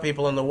there are a lot of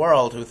people in the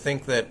world who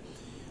think that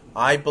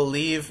I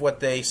believe what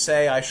they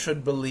say I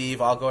should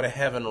believe, I'll go to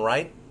heaven,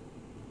 right?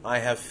 I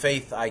have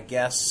faith, I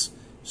guess,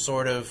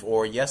 sort of,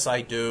 or yes,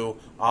 I do,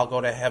 I'll go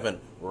to heaven,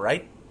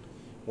 right?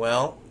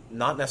 Well,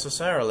 not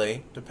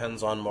necessarily.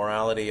 Depends on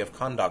morality of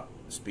conduct,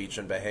 speech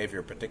and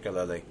behavior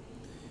particularly.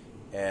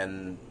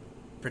 And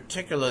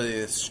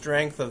particularly the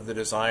strength of the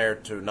desire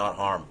to not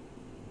harm,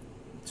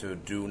 to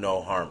do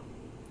no harm.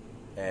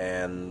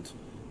 And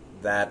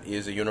that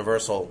is a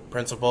universal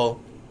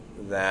principle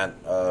that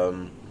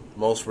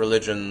most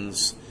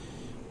religions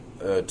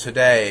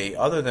today,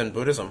 other than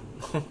Buddhism,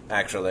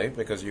 actually,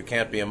 because you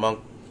can't be a monk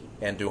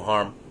and do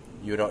harm.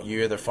 You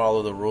either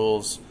follow the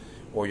rules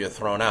or you're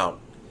thrown out.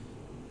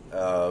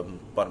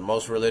 But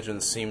most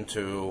religions seem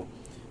to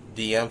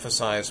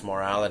de-emphasize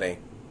morality.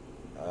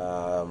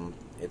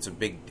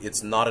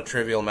 It's not a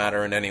trivial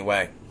matter in any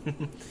way.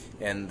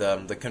 And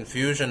the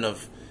confusion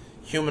of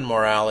human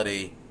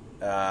morality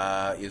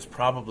is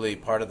probably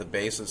part of the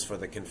basis for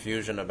the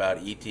confusion about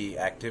ET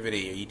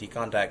activity, ET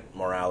contact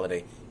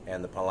morality,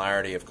 and the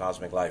polarity of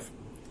cosmic life,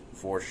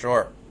 for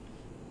sure.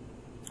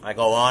 I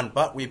go on,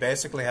 but we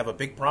basically have a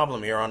big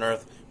problem here on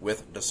Earth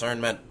with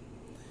discernment.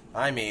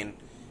 I mean,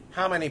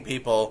 how many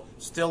people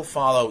still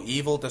follow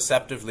evil,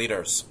 deceptive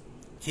leaders,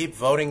 keep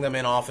voting them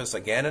in office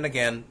again and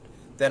again,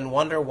 then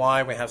wonder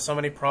why we have so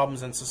many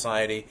problems in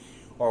society,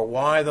 or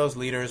why those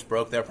leaders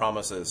broke their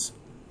promises?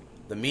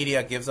 The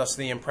media gives us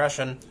the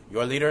impression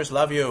your leaders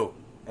love you,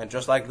 and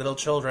just like little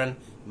children,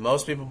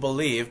 most people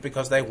believe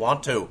because they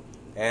want to,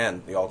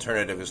 and the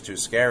alternative is too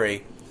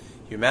scary.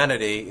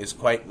 Humanity is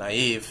quite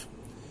naive.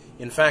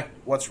 In fact,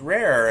 what's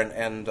rare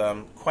and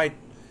quite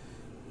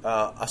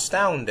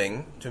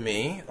astounding to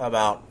me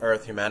about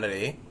Earth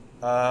humanity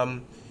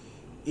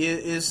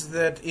is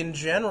that in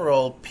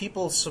general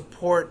people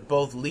support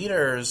both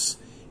leaders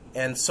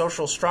and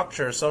social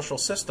structures, social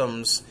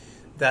systems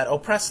that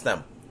oppress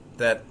them,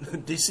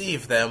 that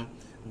deceive them,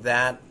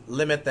 that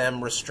limit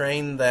them,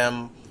 restrain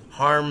them,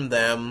 harm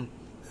them,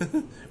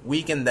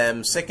 weaken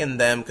them, sicken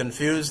them,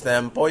 confuse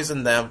them,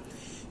 poison them.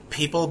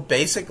 People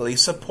basically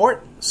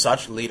support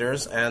such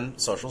leaders and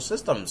social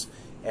systems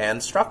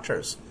and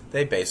structures.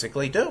 They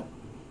basically do.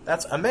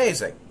 That's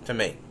amazing to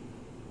me,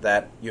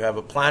 that you have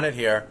a planet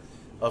here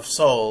of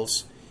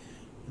souls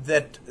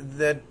that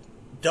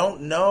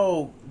don't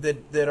know,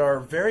 that are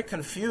very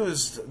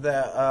confused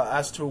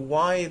as to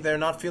why they're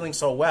not feeling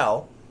so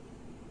well,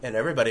 and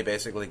everybody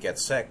basically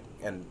gets sick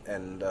and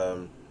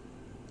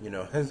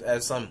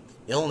has some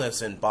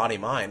illness in body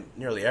mind,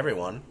 nearly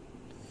everyone,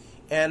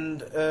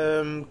 and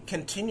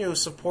continue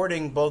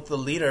supporting both the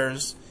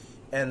leaders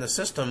and the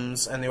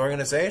systems and the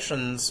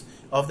organizations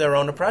of their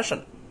own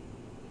oppression.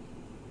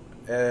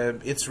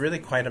 It's really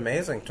quite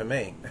amazing to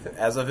me.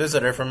 As a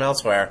visitor from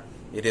elsewhere,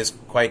 it is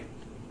quite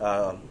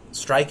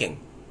striking.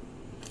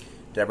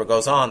 Deborah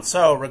goes on,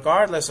 so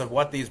regardless of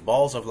what these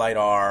balls of light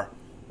are,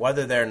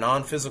 whether they're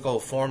non-physical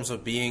forms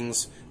of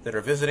beings that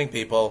are visiting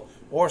people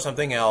or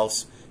something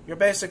else, you're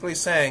basically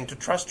saying to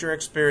trust your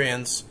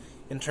experience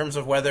in terms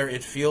of whether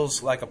it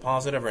feels like a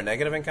positive or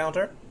negative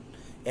encounter,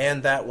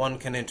 and that one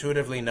can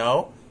intuitively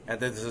know, and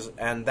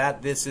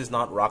that this is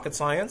not rocket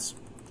science.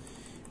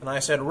 And I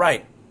said,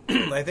 right.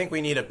 I think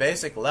we need a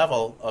basic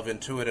level of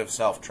intuitive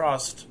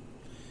self-trust.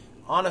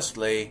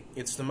 Honestly,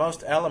 it's the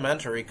most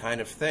elementary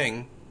kind of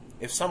thing.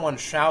 If someone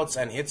shouts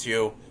and hits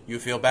you, you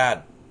feel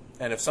bad.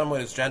 And if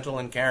someone is gentle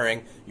and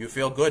caring, you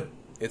feel good.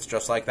 It's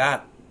just like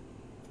that.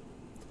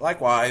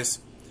 Likewise,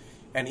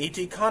 an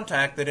ET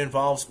contact that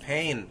involves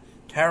pain,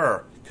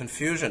 terror,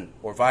 confusion,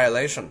 or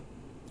violation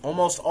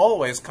almost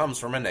always comes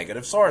from a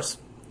negative source.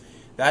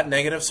 That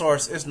negative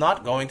source is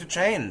not going to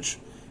change,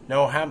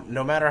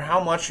 no matter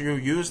how much you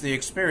use the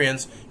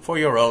experience for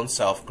your own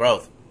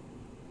self-growth.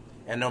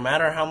 And no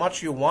matter how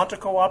much you want to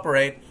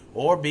cooperate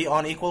or be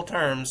on equal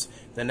terms,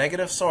 the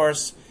negative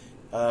source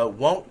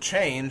won't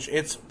change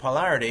its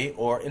polarity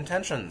or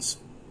intentions.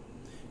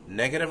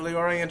 Negatively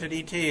oriented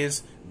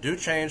ETs do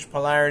change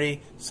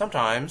polarity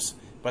sometimes,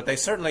 but they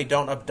certainly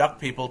don't abduct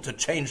people to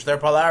change their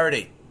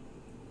polarity.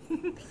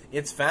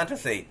 It's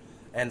fantasy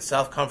and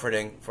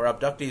self-comforting for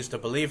abductees to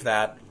believe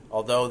that,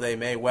 although they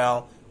may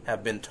well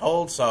have been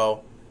told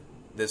so,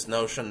 this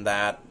notion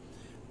that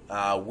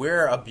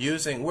we're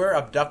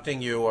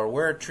abducting you, or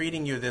we're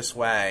treating you this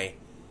way,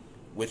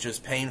 which is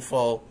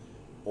painful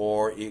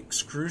or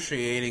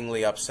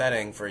excruciatingly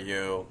upsetting for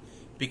you,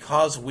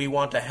 because we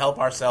want to help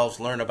ourselves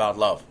learn about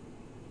love.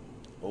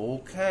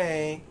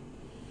 Okay.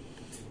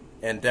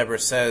 And Deborah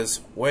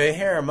says, we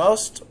hear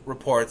most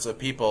reports of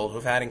people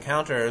who've had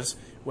encounters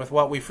with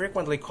what we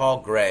frequently call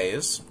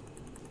grays.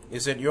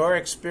 Is it your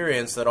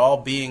experience that all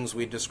beings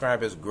we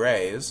describe as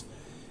grays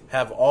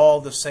have all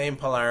the same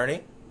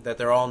polarity? that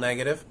they're all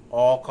negative,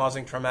 all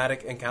causing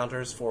traumatic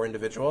encounters for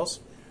individuals?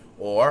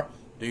 Or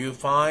do you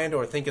find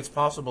or think it's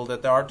possible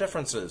that there are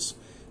differences,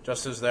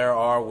 just as there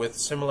are with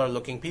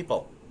similar-looking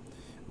people?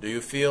 Do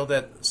you feel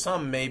that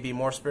some may be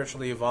more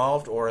spiritually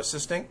evolved or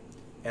assisting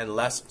and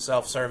less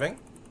self-serving?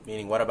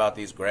 Meaning, what about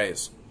these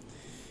grays?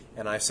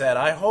 And I said,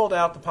 I hold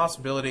out the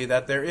possibility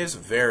that there is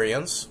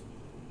variance,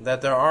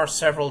 that there are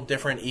several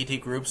different ET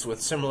groups with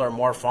similar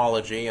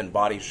morphology and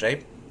body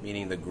shape,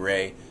 meaning the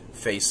gray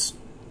face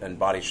and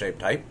body shape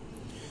type.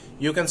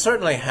 You can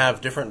certainly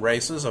have different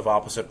races of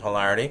opposite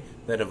polarity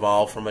that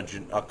evolve from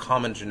a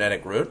common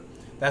genetic root.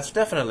 That's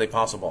definitely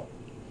possible.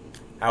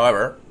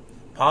 However,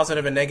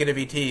 positive and negative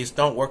ETs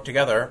don't work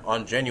together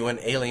on genuine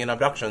alien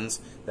abductions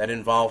that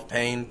involve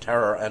pain,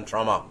 terror, and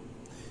trauma.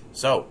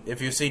 So,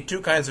 if you see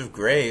two kinds of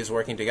grays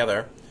working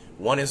together,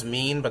 one is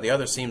mean but the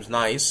other seems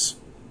nice,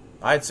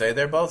 I'd say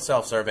they're both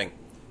self-serving.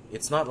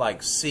 It's not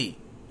like C.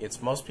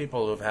 It's most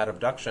people who've had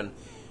abduction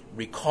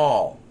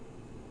recall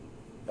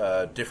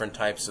different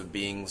types of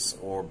beings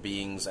or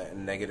beings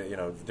and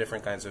negative,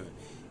 different kinds of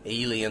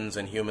aliens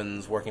and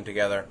humans working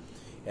together.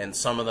 And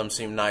some of them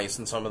seem nice,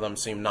 and some of them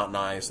seem not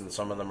nice, and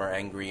some of them are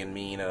angry and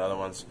mean, and other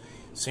ones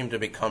seem to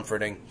be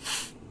comforting.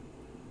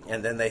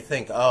 And then they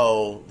think,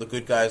 oh, the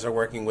good guys are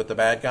working with the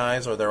bad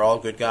guys, or they're all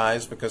good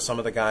guys because some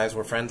of the guys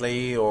were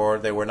friendly, or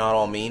they were not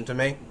all mean to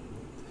me.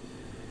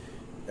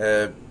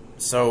 As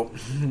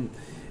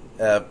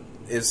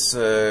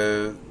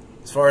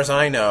far as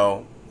I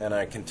know, and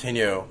I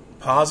continue,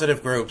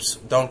 positive groups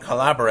don't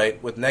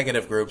collaborate with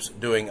negative groups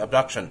doing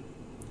abduction.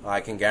 I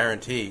can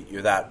guarantee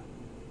you that.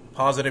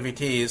 Positive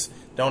ETs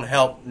don't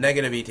help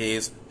negative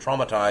ETs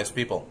traumatize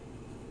people.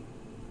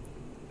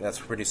 That's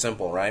pretty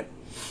simple, right?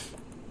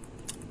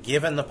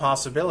 Given the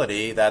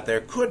possibility that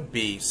there could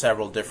be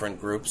several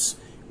different groups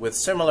with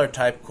similar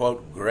type,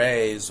 quote,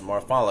 grays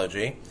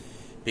morphology,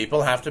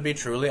 people have to be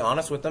truly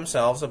honest with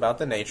themselves about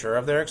the nature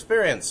of their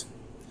experience.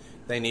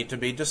 They need to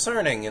be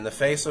discerning in the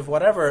face of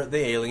whatever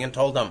the alien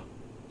told them,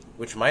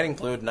 which might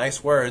include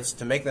nice words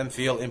to make them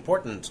feel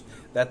important,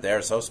 that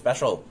they're so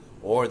special,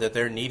 or that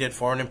they're needed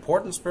for an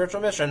important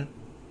spiritual mission.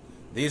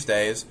 These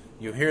days,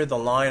 you hear the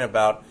line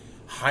about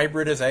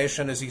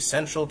hybridization is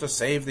essential to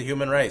save the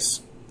human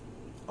race.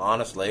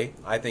 Honestly,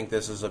 I think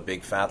this is a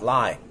big fat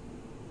lie.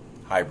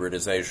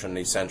 Hybridization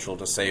essential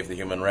to save the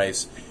human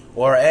race,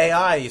 or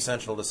AI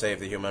essential to save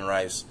the human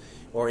race,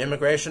 or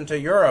immigration to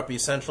Europe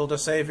essential to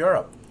save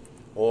Europe,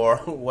 or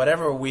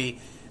whatever we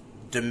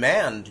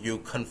demand you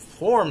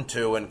conform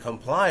to and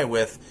comply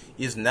with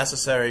is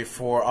necessary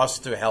for us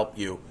to help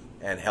you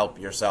and help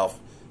yourself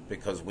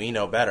because we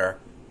know better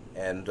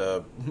and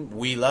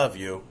we love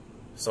you.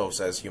 So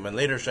says human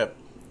leadership.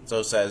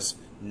 So says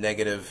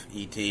negative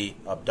ET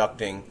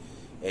abducting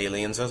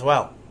aliens as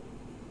well.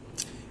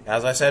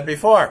 As I said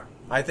before,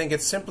 I think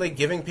it's simply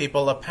giving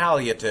people a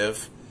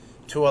palliative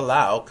to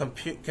allow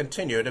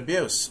continued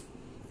abuse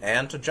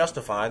and to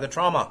justify the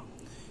trauma.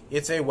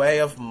 It's a way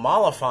of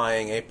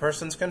mollifying a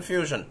person's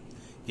confusion,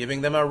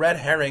 giving them a red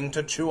herring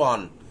to chew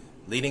on,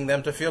 leading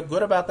them to feel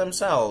good about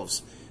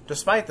themselves,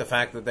 despite the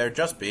fact that they're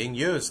just being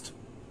used.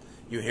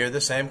 You hear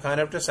the same kind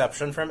of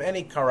deception from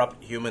any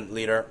corrupt human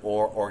leader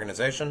or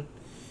organization.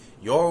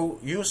 Your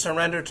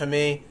surrender to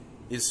me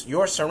is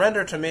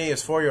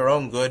for your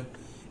own good,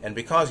 and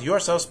because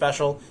you're so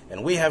special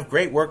and we have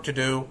great work to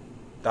do, ...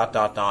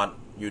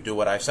 you do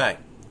what I say.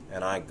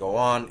 And I go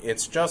on,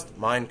 it's just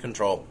mind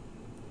control.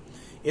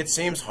 It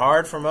seems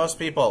hard for most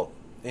people,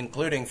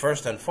 including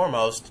first and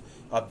foremost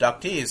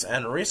abductees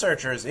and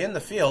researchers in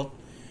the field,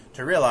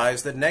 to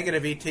realize that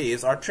negative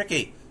ETs are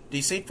tricky,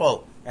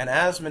 deceitful, and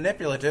as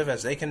manipulative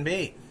as they can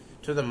be,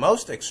 to the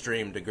most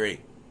extreme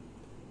degree.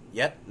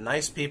 Yet,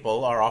 nice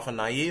people are often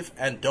naive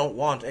and don't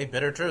want a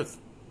bitter truth.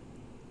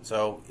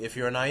 So, if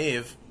you're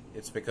naive,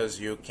 it's because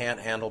you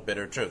can't handle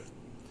bitter truth.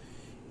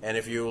 And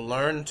if you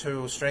learn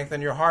to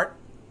strengthen your heart,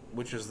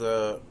 which is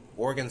the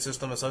organ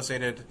system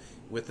associated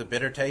with the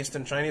bitter taste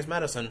in Chinese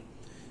medicine,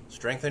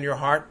 strengthen your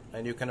heart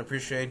and you can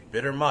appreciate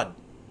bitter mud.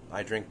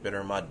 I drink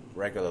bitter mud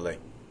regularly.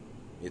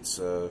 It's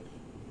a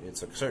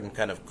certain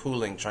kind of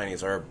cooling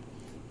Chinese herb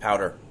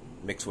powder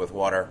mixed with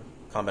water,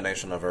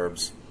 combination of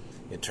herbs.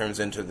 It turns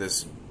into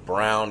this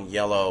brown,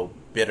 yellow,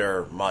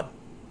 bitter mud,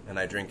 and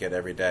I drink it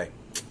every day,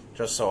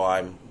 just so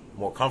I'm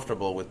more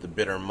comfortable with the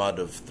bitter mud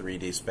of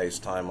 3D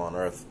space-time on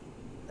Earth,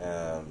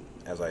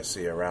 as I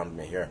see around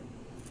me here.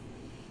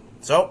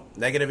 So,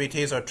 negative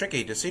ETs are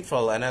tricky,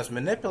 deceitful, and as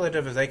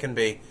manipulative as they can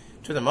be,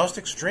 to the most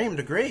extreme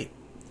degree.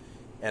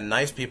 And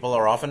nice people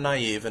are often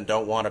naive and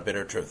don't want a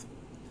bitter truth.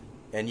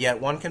 And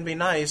yet one can be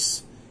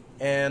nice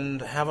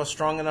and have a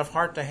strong enough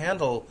heart to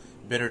handle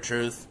bitter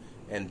truth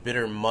and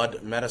bitter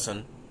mud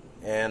medicine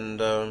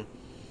and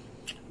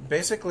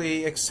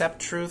basically accept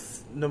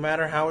truth no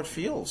matter how it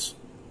feels.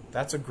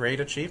 That's a great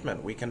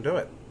achievement. We can do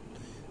it.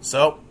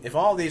 So, if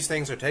all these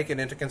things are taken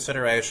into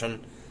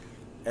consideration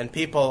and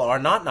people are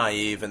not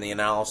naive in the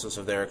analysis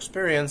of their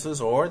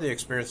experiences or the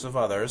experience of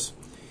others,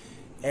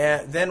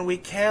 then we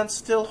can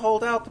still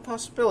hold out the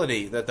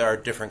possibility that there are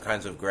different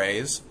kinds of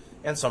grays,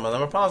 and some of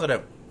them are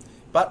positive.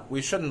 But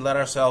we shouldn't let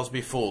ourselves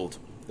be fooled.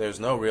 There's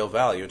no real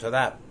value to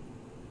that.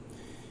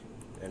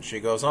 And she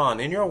goes on,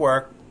 in your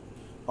work,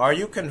 are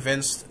you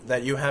convinced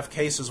that you have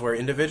cases where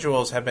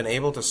individuals have been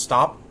able to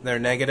stop their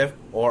negative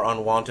or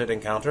unwanted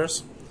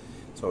encounters?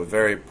 So a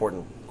very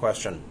important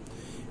question.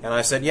 And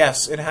I said,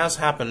 yes, it has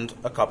happened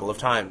a couple of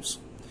times.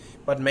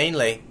 But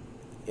mainly,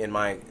 in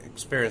my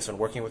experience in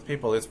working with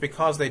people, it's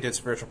because they did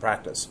spiritual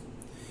practice.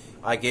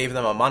 I gave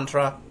them a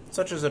mantra,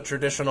 such as a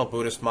traditional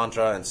Buddhist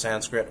mantra in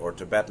Sanskrit or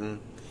Tibetan,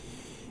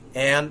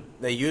 and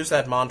they used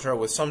that mantra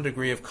with some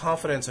degree of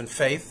confidence and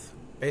faith,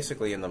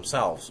 basically in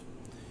themselves.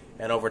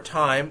 And over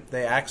time,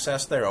 they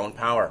accessed their own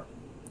power.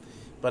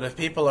 But if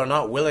people are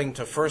not willing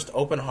to first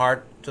open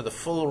heart to the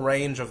full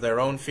range of their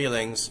own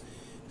feelings,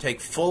 take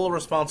full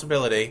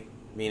responsibility,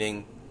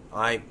 meaning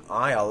I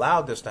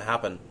allowed this to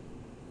happen,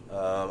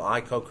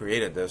 I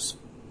co-created this,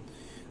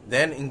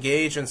 then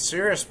engage in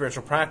serious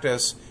spiritual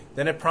practice,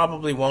 then it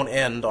probably won't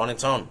end on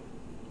its own.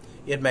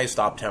 It may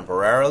stop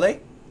temporarily,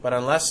 but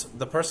unless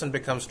the person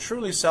becomes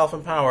truly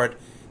self-empowered,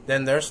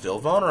 then they're still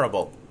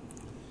vulnerable.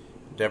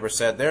 Deborah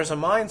said, there's a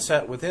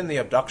mindset within the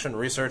abduction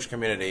research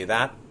community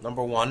that,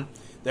 number one,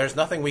 there's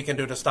nothing we can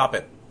do to stop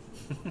it.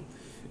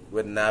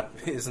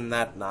 Isn't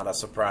that not a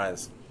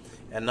surprise?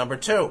 And number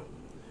two,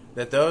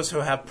 that those who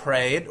have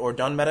prayed or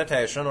done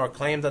meditation or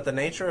claim that the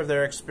nature of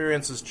their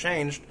experiences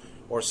changed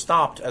or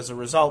stopped as a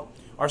result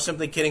are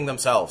simply kidding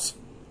themselves.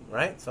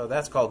 Right? So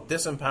that's called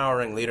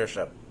disempowering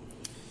leadership.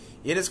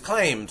 It is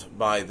claimed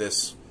by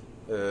this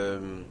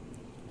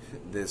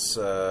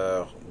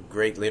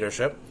great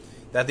leadership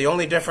that the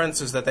only difference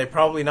is that they're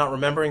probably not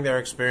remembering their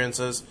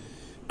experiences,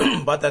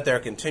 but that they're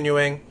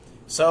continuing.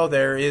 So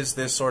there is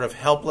this sort of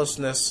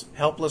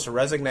helpless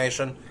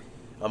resignation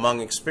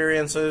among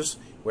experiences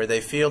where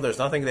they feel there's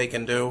nothing they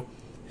can do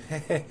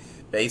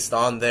based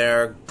on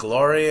their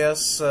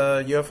glorious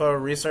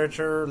UFO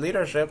researcher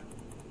leadership.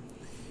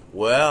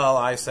 Well,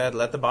 I said,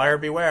 let the buyer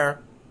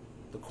beware.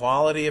 The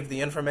quality of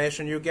the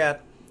information you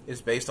get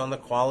is based on the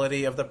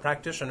quality of the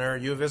practitioner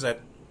you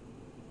visit.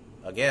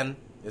 Again,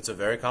 it's a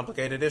very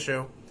complicated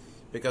issue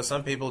because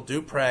some people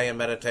do pray and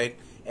meditate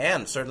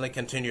and certainly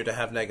continue to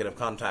have negative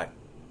contact.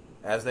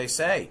 As they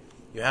say,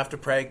 you have to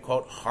pray,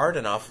 quote, hard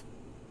enough.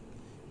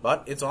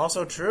 But it's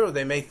also true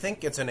they may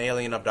think it's an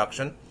alien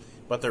abduction,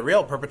 but the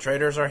real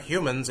perpetrators are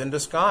humans in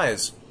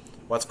disguise,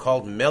 what's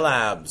called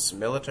MILABs,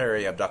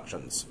 military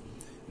abductions.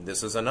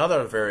 This is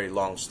another very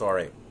long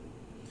story.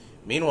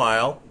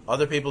 Meanwhile,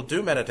 other people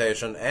do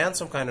meditation and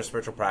some kind of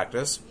spiritual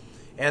practice,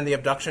 and the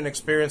abduction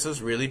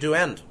experiences really do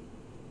end.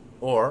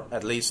 Or,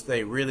 at least,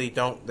 they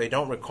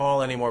don't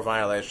recall any more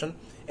violation,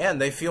 and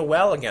they feel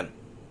well again.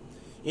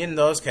 In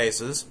those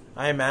cases,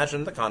 I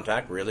imagine the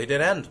contact really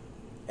did end,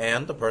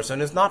 and the person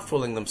is not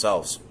fooling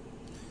themselves.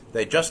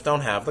 They just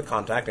don't have the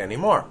contact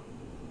anymore.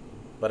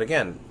 But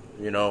again,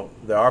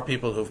 there are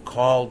people who've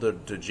called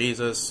to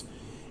Jesus,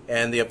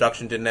 and the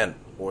abduction didn't end,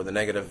 or the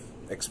negative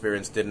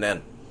experience didn't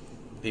end.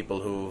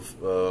 People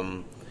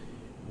who've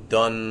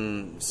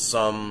done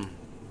some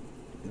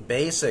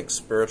basic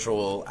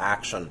spiritual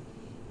action,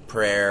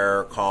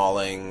 prayer,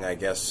 calling, I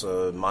guess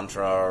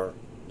mantra,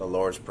 the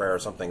Lord's Prayer or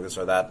something, this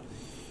or that,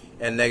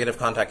 and negative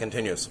contact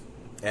continues.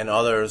 And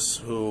others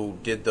who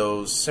did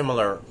those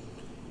similar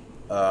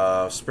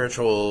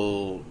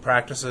spiritual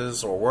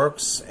practices or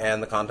works,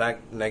 and the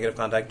negative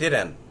contact did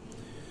end.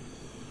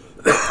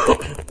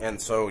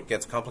 And so it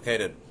gets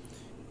complicated.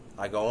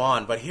 I go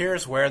on, but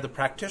here's where the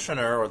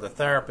practitioner or the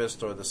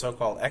therapist or the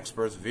so-called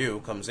expert's view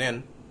comes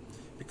in.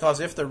 Because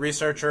if the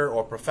researcher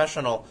or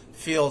professional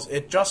feels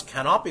it just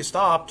cannot be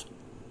stopped,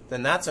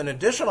 then that's an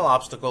additional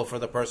obstacle for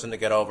the person to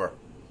get over.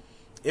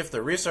 If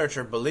the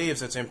researcher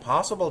believes it's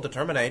impossible to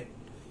terminate,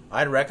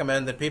 I'd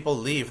recommend that people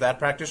leave that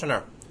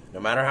practitioner,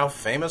 no matter how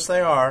famous they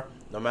are,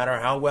 no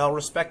matter how well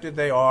respected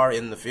they are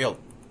in the field.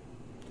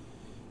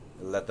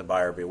 Let the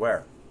buyer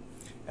beware.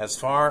 As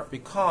far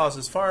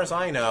as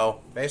I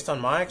know, based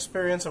on my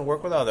experience and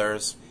work with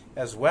others,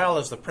 as well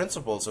as the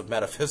principles of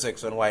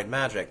metaphysics and white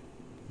magic,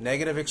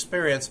 negative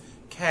experience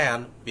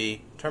can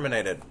be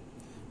terminated.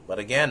 But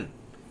again,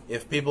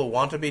 if people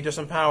want to be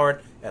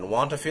disempowered and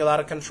want to feel out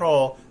of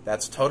control,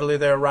 that's totally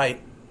their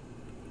right.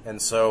 And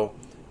so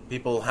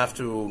people have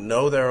to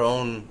know their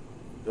own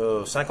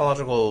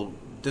psychological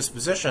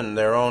disposition,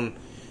 their own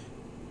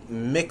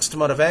mixed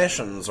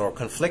motivations or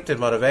conflicted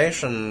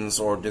motivations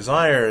or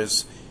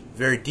desires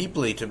very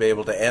deeply to be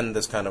able to end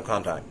this kind of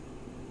contact.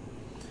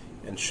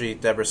 And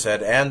Deborah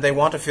said, and they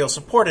want to feel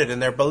supported in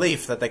their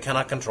belief that they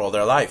cannot control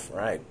their life,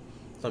 right?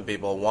 Some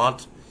people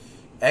want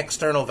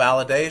external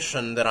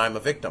validation that I'm a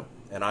victim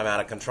and I'm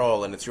out of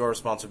control and it's your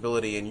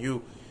responsibility and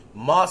you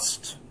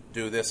must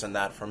do this and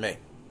that for me.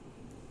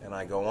 And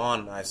I go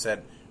on, I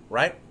said,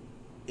 right,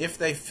 if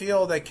they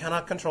feel they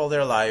cannot control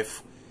their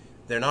life,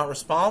 they're not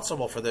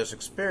responsible for this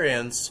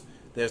experience,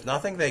 there's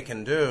nothing they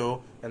can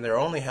do, and they're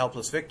only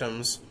helpless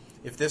victims.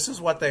 If this is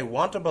what they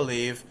want to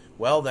believe,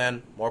 well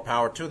then, more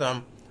power to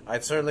them.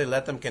 I'd certainly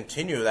let them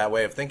continue that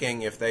way of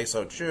thinking if they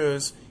so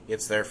choose.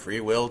 It's their free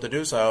will to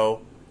do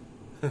so,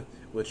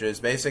 which is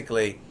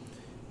basically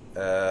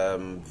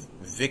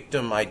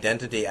victim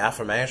identity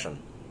affirmation.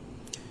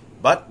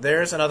 But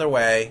there's another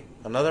way,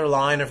 another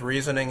line of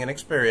reasoning and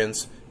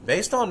experience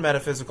based on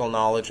metaphysical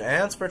knowledge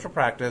and spiritual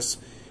practice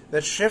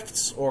that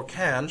shifts or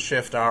can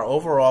shift our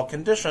overall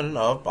condition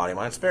of body,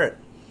 mind, spirit.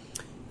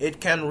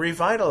 It can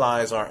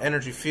revitalize our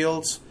energy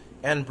fields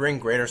and bring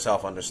greater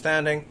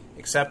self-understanding,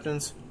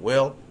 acceptance,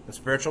 will, and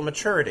spiritual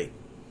maturity.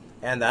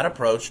 And that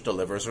approach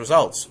delivers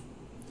results.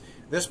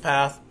 This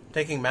path,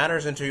 taking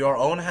matters into your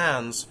own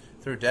hands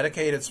through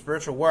dedicated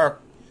spiritual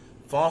work,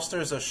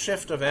 fosters a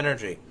shift of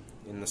energy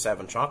in the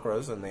 7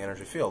 chakras and the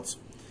energy fields,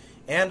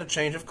 and a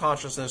change of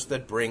consciousness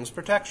that brings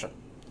protection,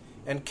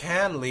 and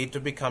can lead to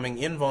becoming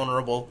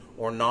invulnerable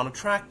or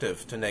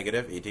non-attractive to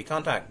negative ET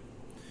contact.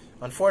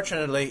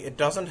 Unfortunately, it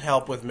doesn't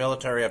help with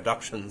military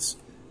abductions,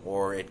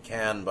 or it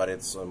can, but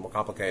it's more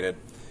complicated,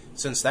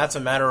 since that's a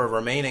matter of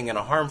remaining in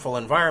a harmful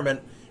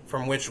environment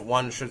from which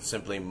one should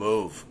simply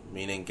move,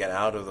 meaning get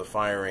out of the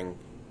firing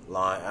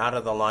line, out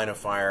of the line of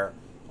fire,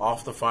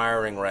 off the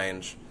firing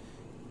range,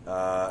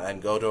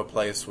 and go to a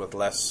place with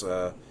less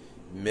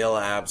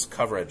mil-abs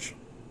coverage.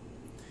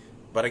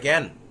 But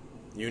again,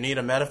 you need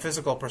a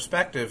metaphysical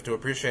perspective to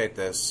appreciate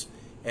this,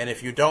 and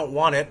if you don't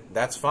want it,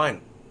 that's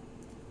fine.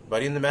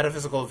 But in the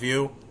metaphysical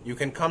view, you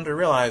can come to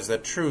realize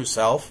that true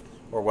self,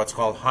 or what's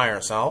called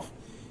higher self,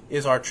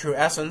 is our true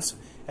essence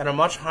at a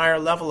much higher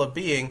level of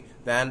being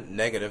than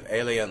negative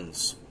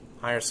aliens.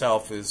 Higher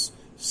self is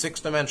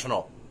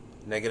 6-dimensional.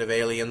 Negative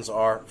aliens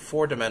are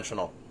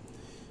 4-dimensional.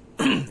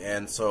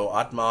 And so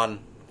Atman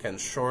can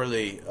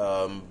surely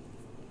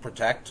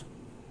protect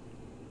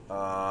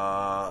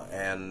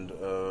and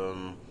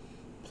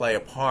play a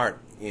part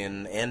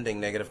in ending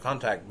negative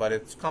contact, but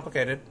it's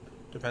complicated.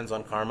 Depends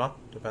on karma,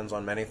 depends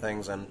on many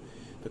things, and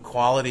the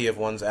quality of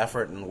one's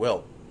effort and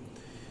will.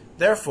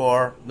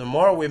 Therefore, the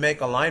more we make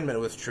alignment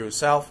with true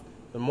self,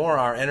 the more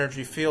our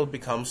energy field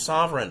becomes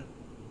sovereign.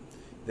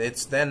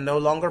 It's then no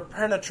longer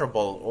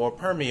penetrable or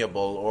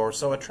permeable or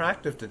so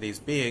attractive to these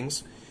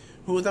beings,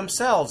 who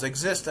themselves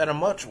exist at a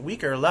much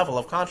weaker level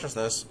of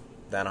consciousness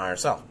than higher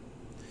self.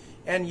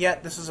 And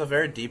yet, this is a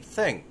very deep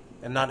thing,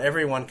 and not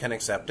everyone can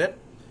accept it,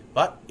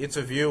 but it's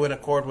a view in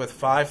accord with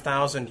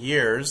 5,000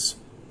 years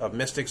of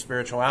mystic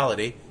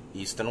spirituality,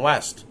 East and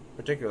West,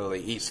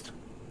 particularly East.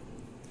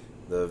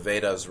 The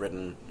Vedas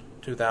written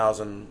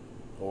 2,000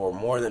 or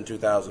more than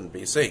 2,000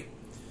 BC.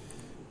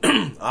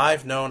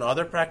 I've known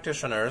other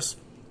practitioners,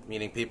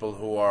 meaning people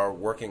who are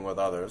working with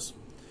others,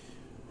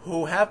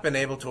 who have been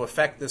able to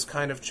affect this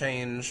kind of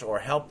change or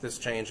help this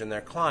change in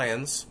their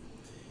clients,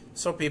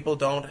 so people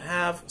don't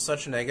have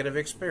such negative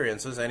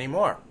experiences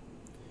anymore.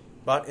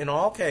 But in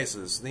all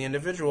cases, the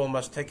individual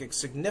must take a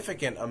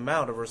significant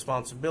amount of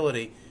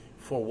responsibility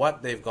for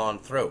what they've gone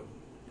through,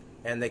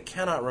 and they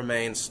cannot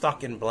remain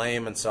stuck in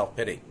blame and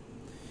self-pity.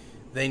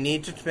 They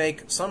need to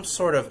make some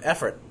sort of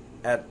effort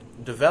at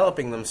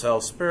developing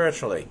themselves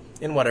spiritually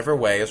in whatever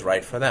way is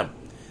right for them.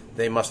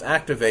 They must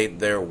activate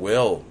their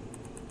will.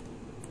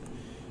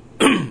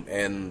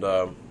 And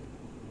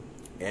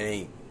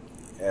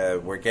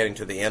we're getting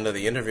to the end of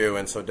the interview,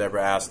 and so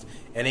Deborah asked,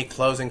 any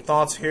closing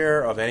thoughts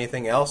here of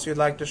anything else you'd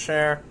like to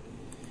share?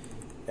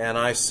 And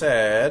I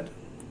said,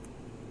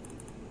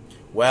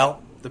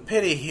 well, the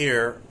pity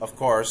here, of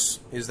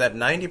course, is that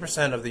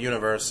 90% of the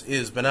universe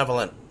is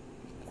benevolent,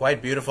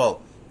 quite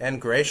beautiful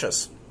and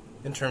gracious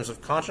in terms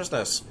of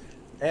consciousness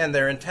and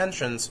their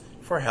intentions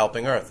for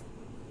helping Earth.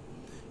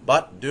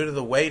 But due to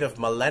the weight of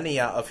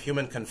millennia of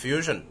human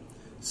confusion,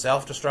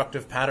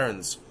 self-destructive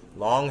patterns,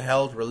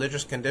 long-held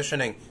religious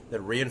conditioning that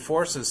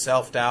reinforces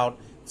self-doubt,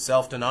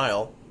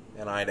 self-denial,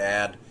 and I'd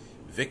add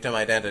victim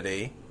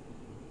identity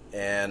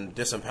and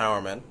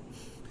disempowerment,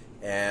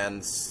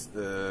 and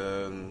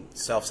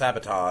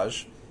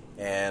self-sabotage,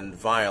 and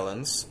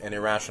violence, and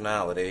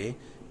irrationality,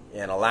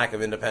 and a lack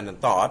of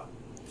independent thought, ...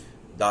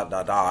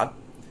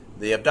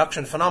 The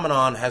abduction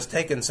phenomenon has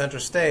taken center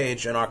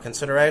stage in our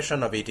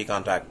consideration of ET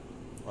contact,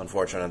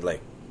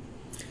 unfortunately.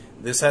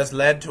 This has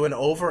led to an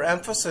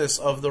overemphasis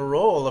of the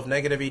role of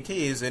negative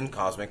ETs in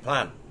cosmic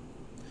plan.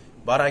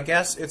 But I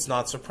guess it's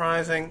not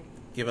surprising,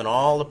 given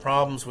all the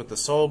problems with the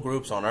soul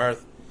groups on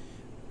Earth,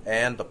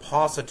 and the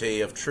paucity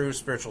of true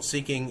spiritual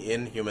seeking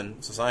in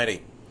human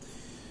society.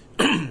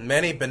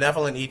 Many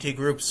benevolent ET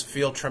groups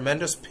feel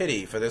tremendous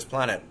pity for this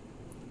planet,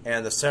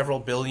 and the several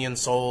billion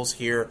souls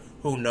here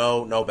who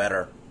know no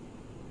better.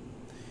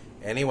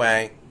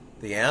 Anyway,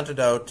 the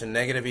antidote to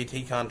negative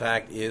ET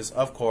contact is,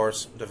 of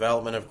course,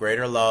 development of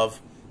greater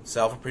love,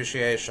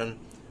 self-appreciation,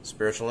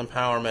 spiritual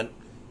empowerment,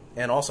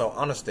 and also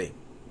honesty,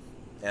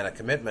 and a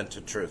commitment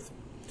to truth.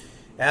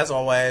 As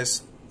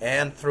always,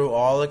 and through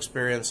all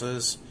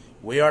experiences,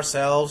 we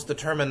ourselves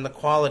determine the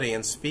quality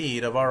and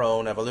speed of our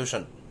own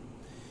evolution.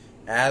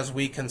 As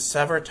we can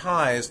sever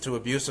ties to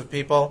abusive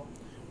people,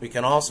 we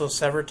can also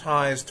sever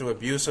ties to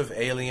abusive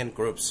alien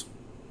groups.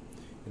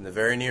 In the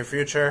very near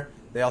future,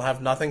 they'll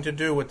have nothing to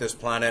do with this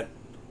planet,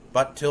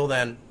 but till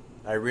then,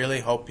 I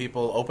really hope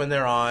people open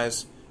their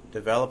eyes,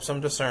 develop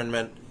some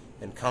discernment,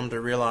 and come to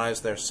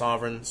realize their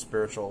sovereign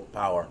spiritual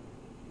power.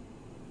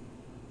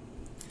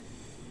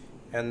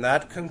 And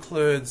that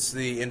concludes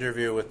the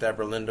interview with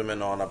Deborah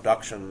Lindemann on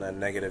abduction and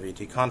negative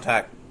ET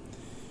contact.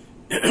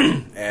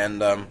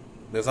 And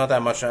there's not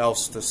that much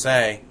else to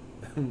say.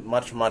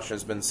 much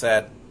has been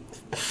said.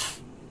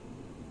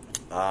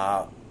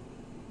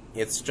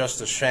 It's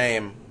just a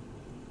shame.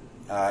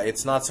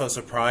 It's not so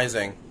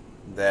surprising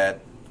that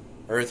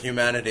Earth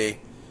humanity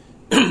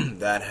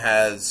that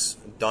has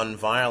done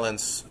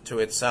violence to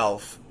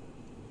itself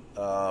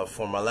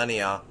for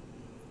millennia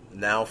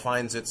now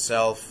finds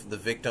itself the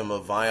victim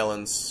of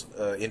violence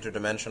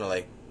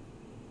interdimensionally.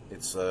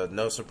 It's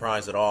no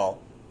surprise at all.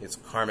 It's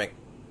karmic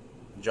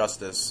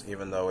justice,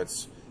 even though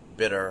it's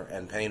bitter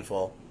and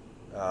painful.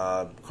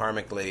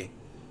 Karmically,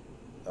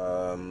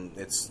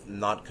 it's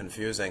not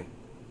confusing.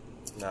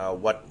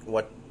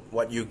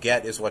 What you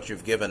get is what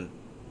you've given,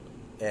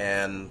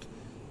 and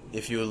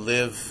if you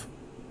live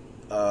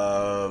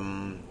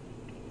in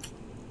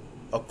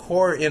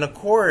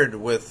accord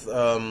with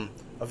a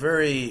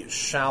very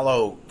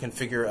shallow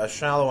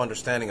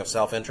understanding of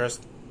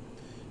self-interest.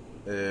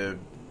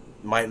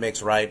 Might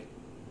makes right,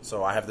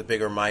 so I have the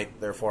bigger might,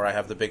 therefore I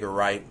have the bigger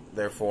right,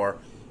 therefore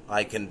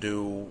I can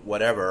do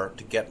whatever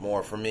to get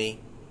more for me,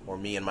 or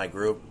me and my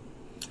group.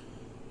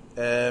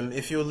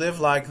 If you live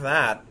like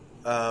that,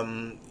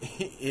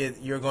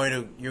 you're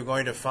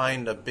going to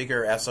find a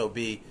bigger SOB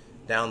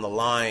down the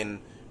line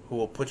who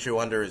will put you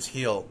under his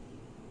heel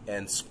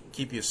and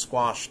keep you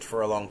squashed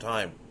for a long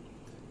time.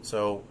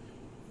 So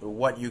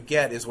what you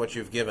get is what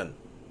you've given.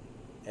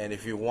 And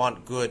if you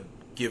want good,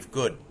 give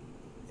good.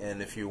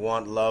 And if you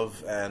want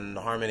love and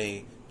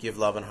harmony, give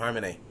love and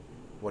harmony.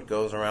 What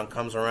goes around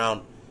comes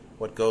around.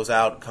 What goes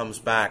out comes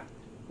back.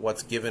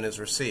 What's given is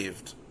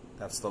received.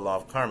 That's the law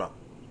of karma.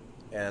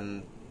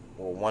 And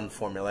one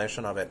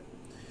formulation of it.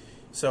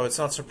 So it's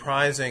not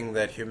surprising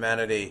that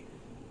humanity,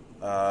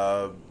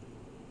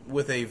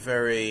 with a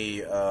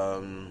very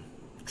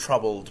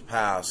troubled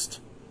past,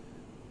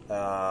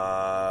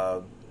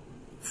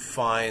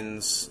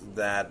 finds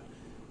that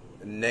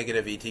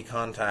negative ET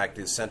contact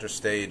is center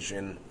stage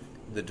in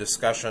the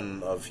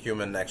discussion of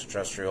human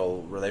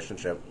extraterrestrial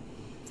relationship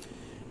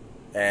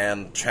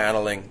and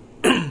channeling.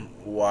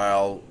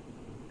 While,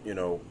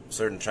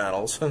 certain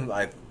channels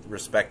I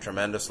respect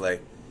tremendously,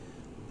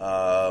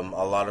 a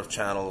lot of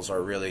channels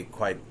are really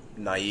quite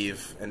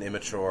naive and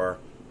immature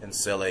and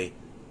silly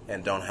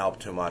and don't help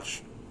too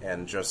much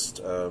and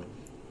just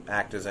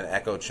act as an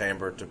echo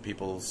chamber to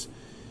people's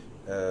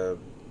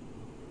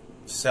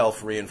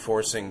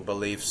self-reinforcing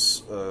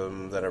beliefs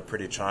that are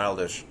pretty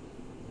childish.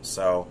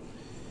 So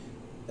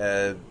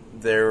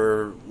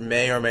there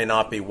may or may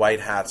not be white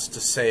hats to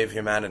save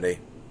humanity,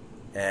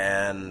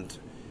 and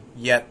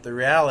yet the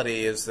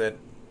reality is that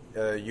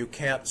you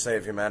can't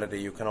save humanity,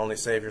 you can only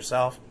save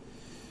yourself.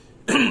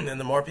 And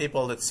the more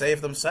people that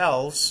save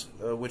themselves,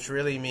 which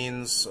really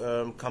means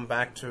come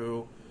back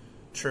to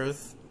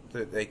truth,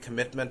 a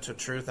commitment to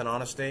truth and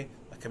honesty,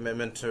 a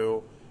commitment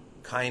to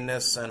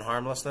kindness and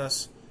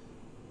harmlessness,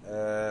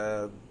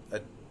 a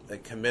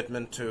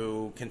commitment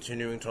to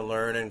continuing to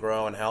learn and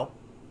grow and help,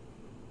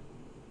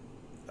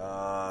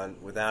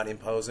 without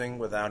imposing,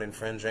 without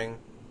infringing,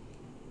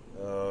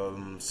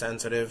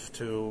 sensitive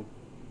to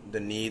the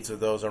needs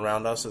of those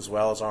around us as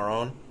well as our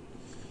own.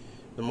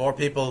 The more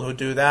people who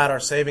do that are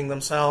saving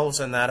themselves,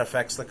 and that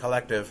affects the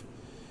collective.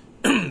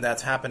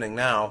 That's happening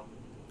now.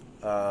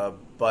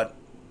 But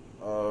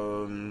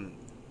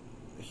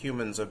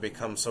humans have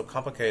become so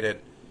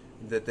complicated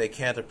that they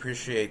can't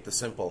appreciate the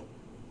simple.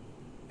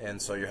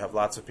 And so you have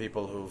lots of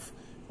people who've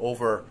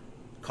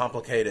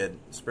over-complicated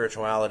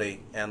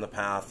spirituality and the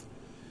path,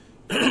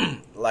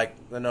 like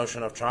the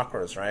notion of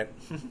chakras, right?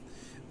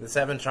 The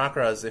 7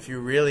 chakras, if you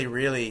really,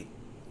 really,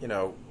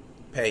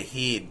 pay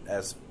heed,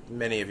 as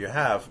many of you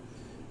have,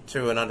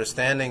 to an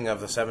understanding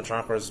of the 7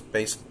 chakras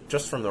based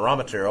just from the raw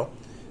material,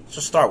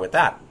 just start with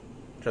that.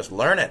 Just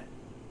learn it.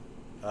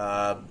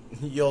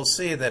 You'll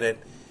see that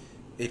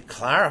it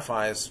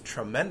clarifies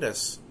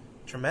tremendously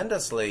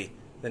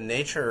the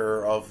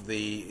nature of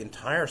the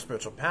entire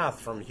spiritual path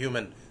from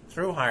human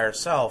through higher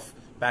self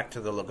back to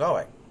the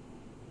Logoic,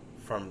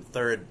 from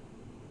 3rd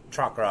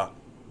chakra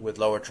with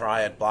lower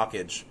triad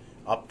blockage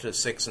up to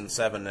 6 and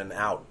 7 and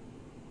out.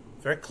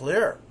 Very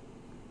clear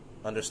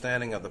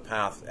understanding of the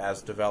path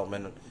as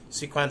development,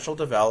 sequential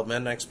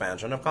development and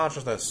expansion of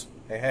consciousness.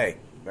 Hey,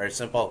 very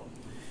simple.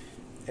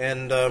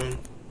 And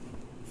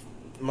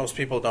most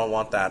people don't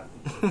want that.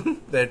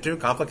 They're too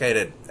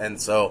complicated,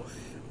 and so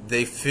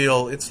they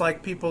feel, it's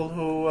like people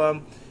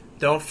who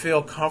don't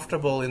feel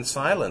comfortable in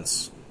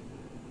silence.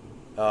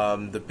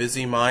 The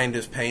busy mind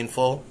is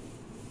painful,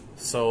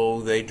 so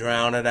they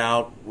drown it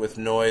out with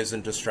noise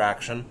and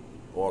distraction,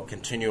 or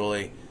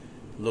continually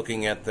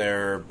looking at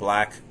their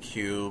black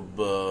cube,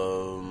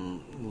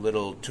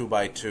 little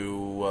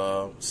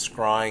 2x2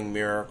 scrying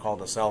mirror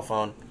called a cell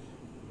phone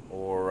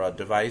or a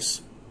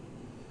device,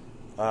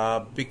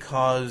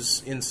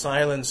 because in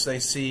silence they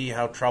see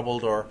how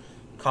troubled or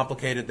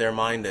complicated their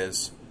mind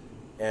is,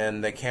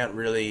 and they can't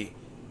really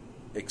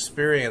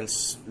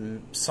experience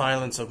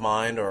silence of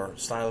mind or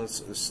silence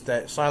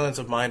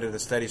of mind at a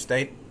steady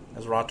state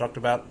as Ra talked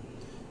about,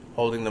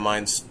 holding the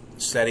mind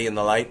steady in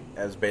the light,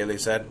 as Bailey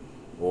said,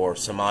 or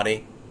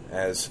samadhi,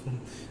 as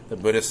the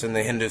Buddhists and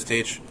the Hindus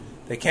teach.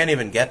 They can't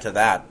even get to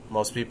that,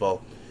 most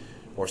people,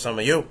 or some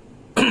of you,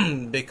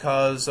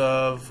 because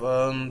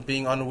of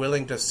being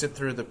unwilling to sit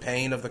through the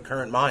pain of the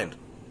current mind.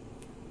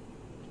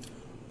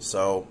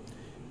 So,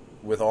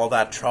 with all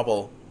that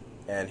trouble,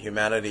 and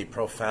humanity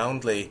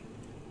profoundly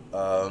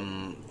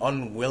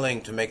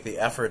unwilling to make the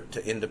effort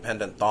to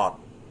independent thought,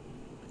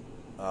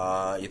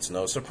 it's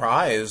no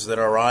surprise that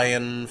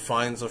Orion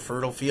finds a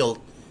fertile field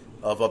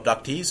of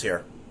abductees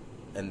here.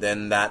 And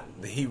then that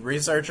the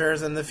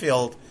researchers in the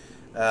field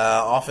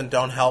often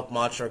don't help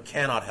much or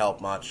cannot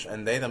help much,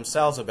 and they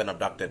themselves have been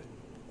abducted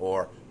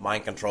or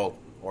mind-controlled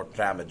or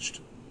damaged.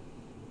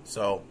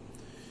 So,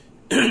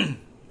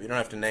 we don't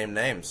have to name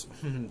names.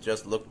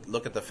 Just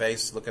look at the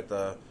face, look at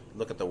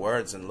the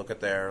words, and look at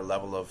their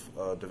level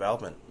of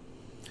development.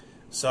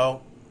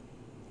 So,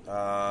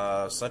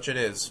 such it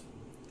is.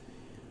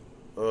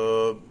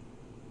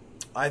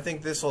 I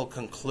think this will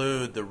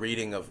conclude the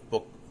reading of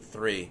Book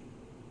 3,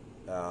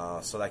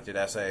 Selected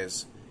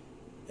Essays,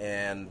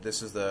 and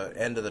this is the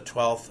end of the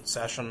 12th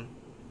session.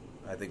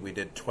 I think we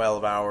did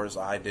 12 hours.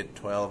 I did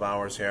 12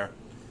 hours here.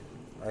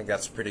 I think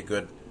that's a pretty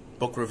good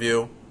book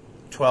review.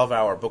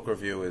 12-hour book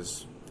review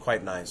is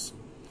quite nice.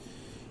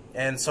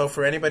 And so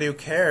for anybody who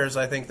cares,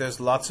 I think there's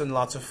lots and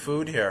lots of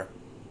food here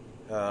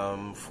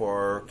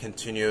for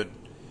continued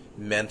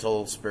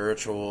mental,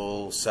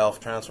 spiritual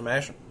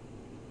self-transformation.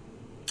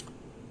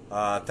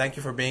 Thank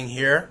you for being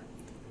here.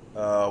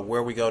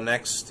 Where we go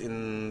next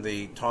in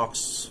the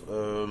talks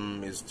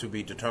is to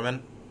be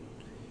determined.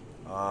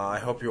 I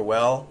hope you're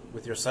well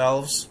with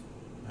yourselves.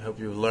 I hope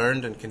you've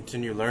learned and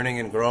continue learning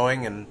and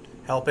growing and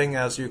helping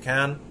as you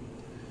can.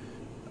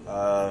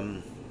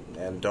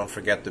 And don't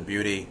forget the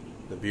beauty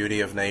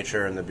of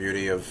nature and the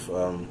beauty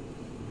of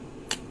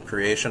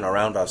creation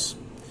around us.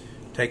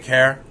 Take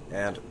care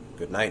and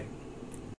good night.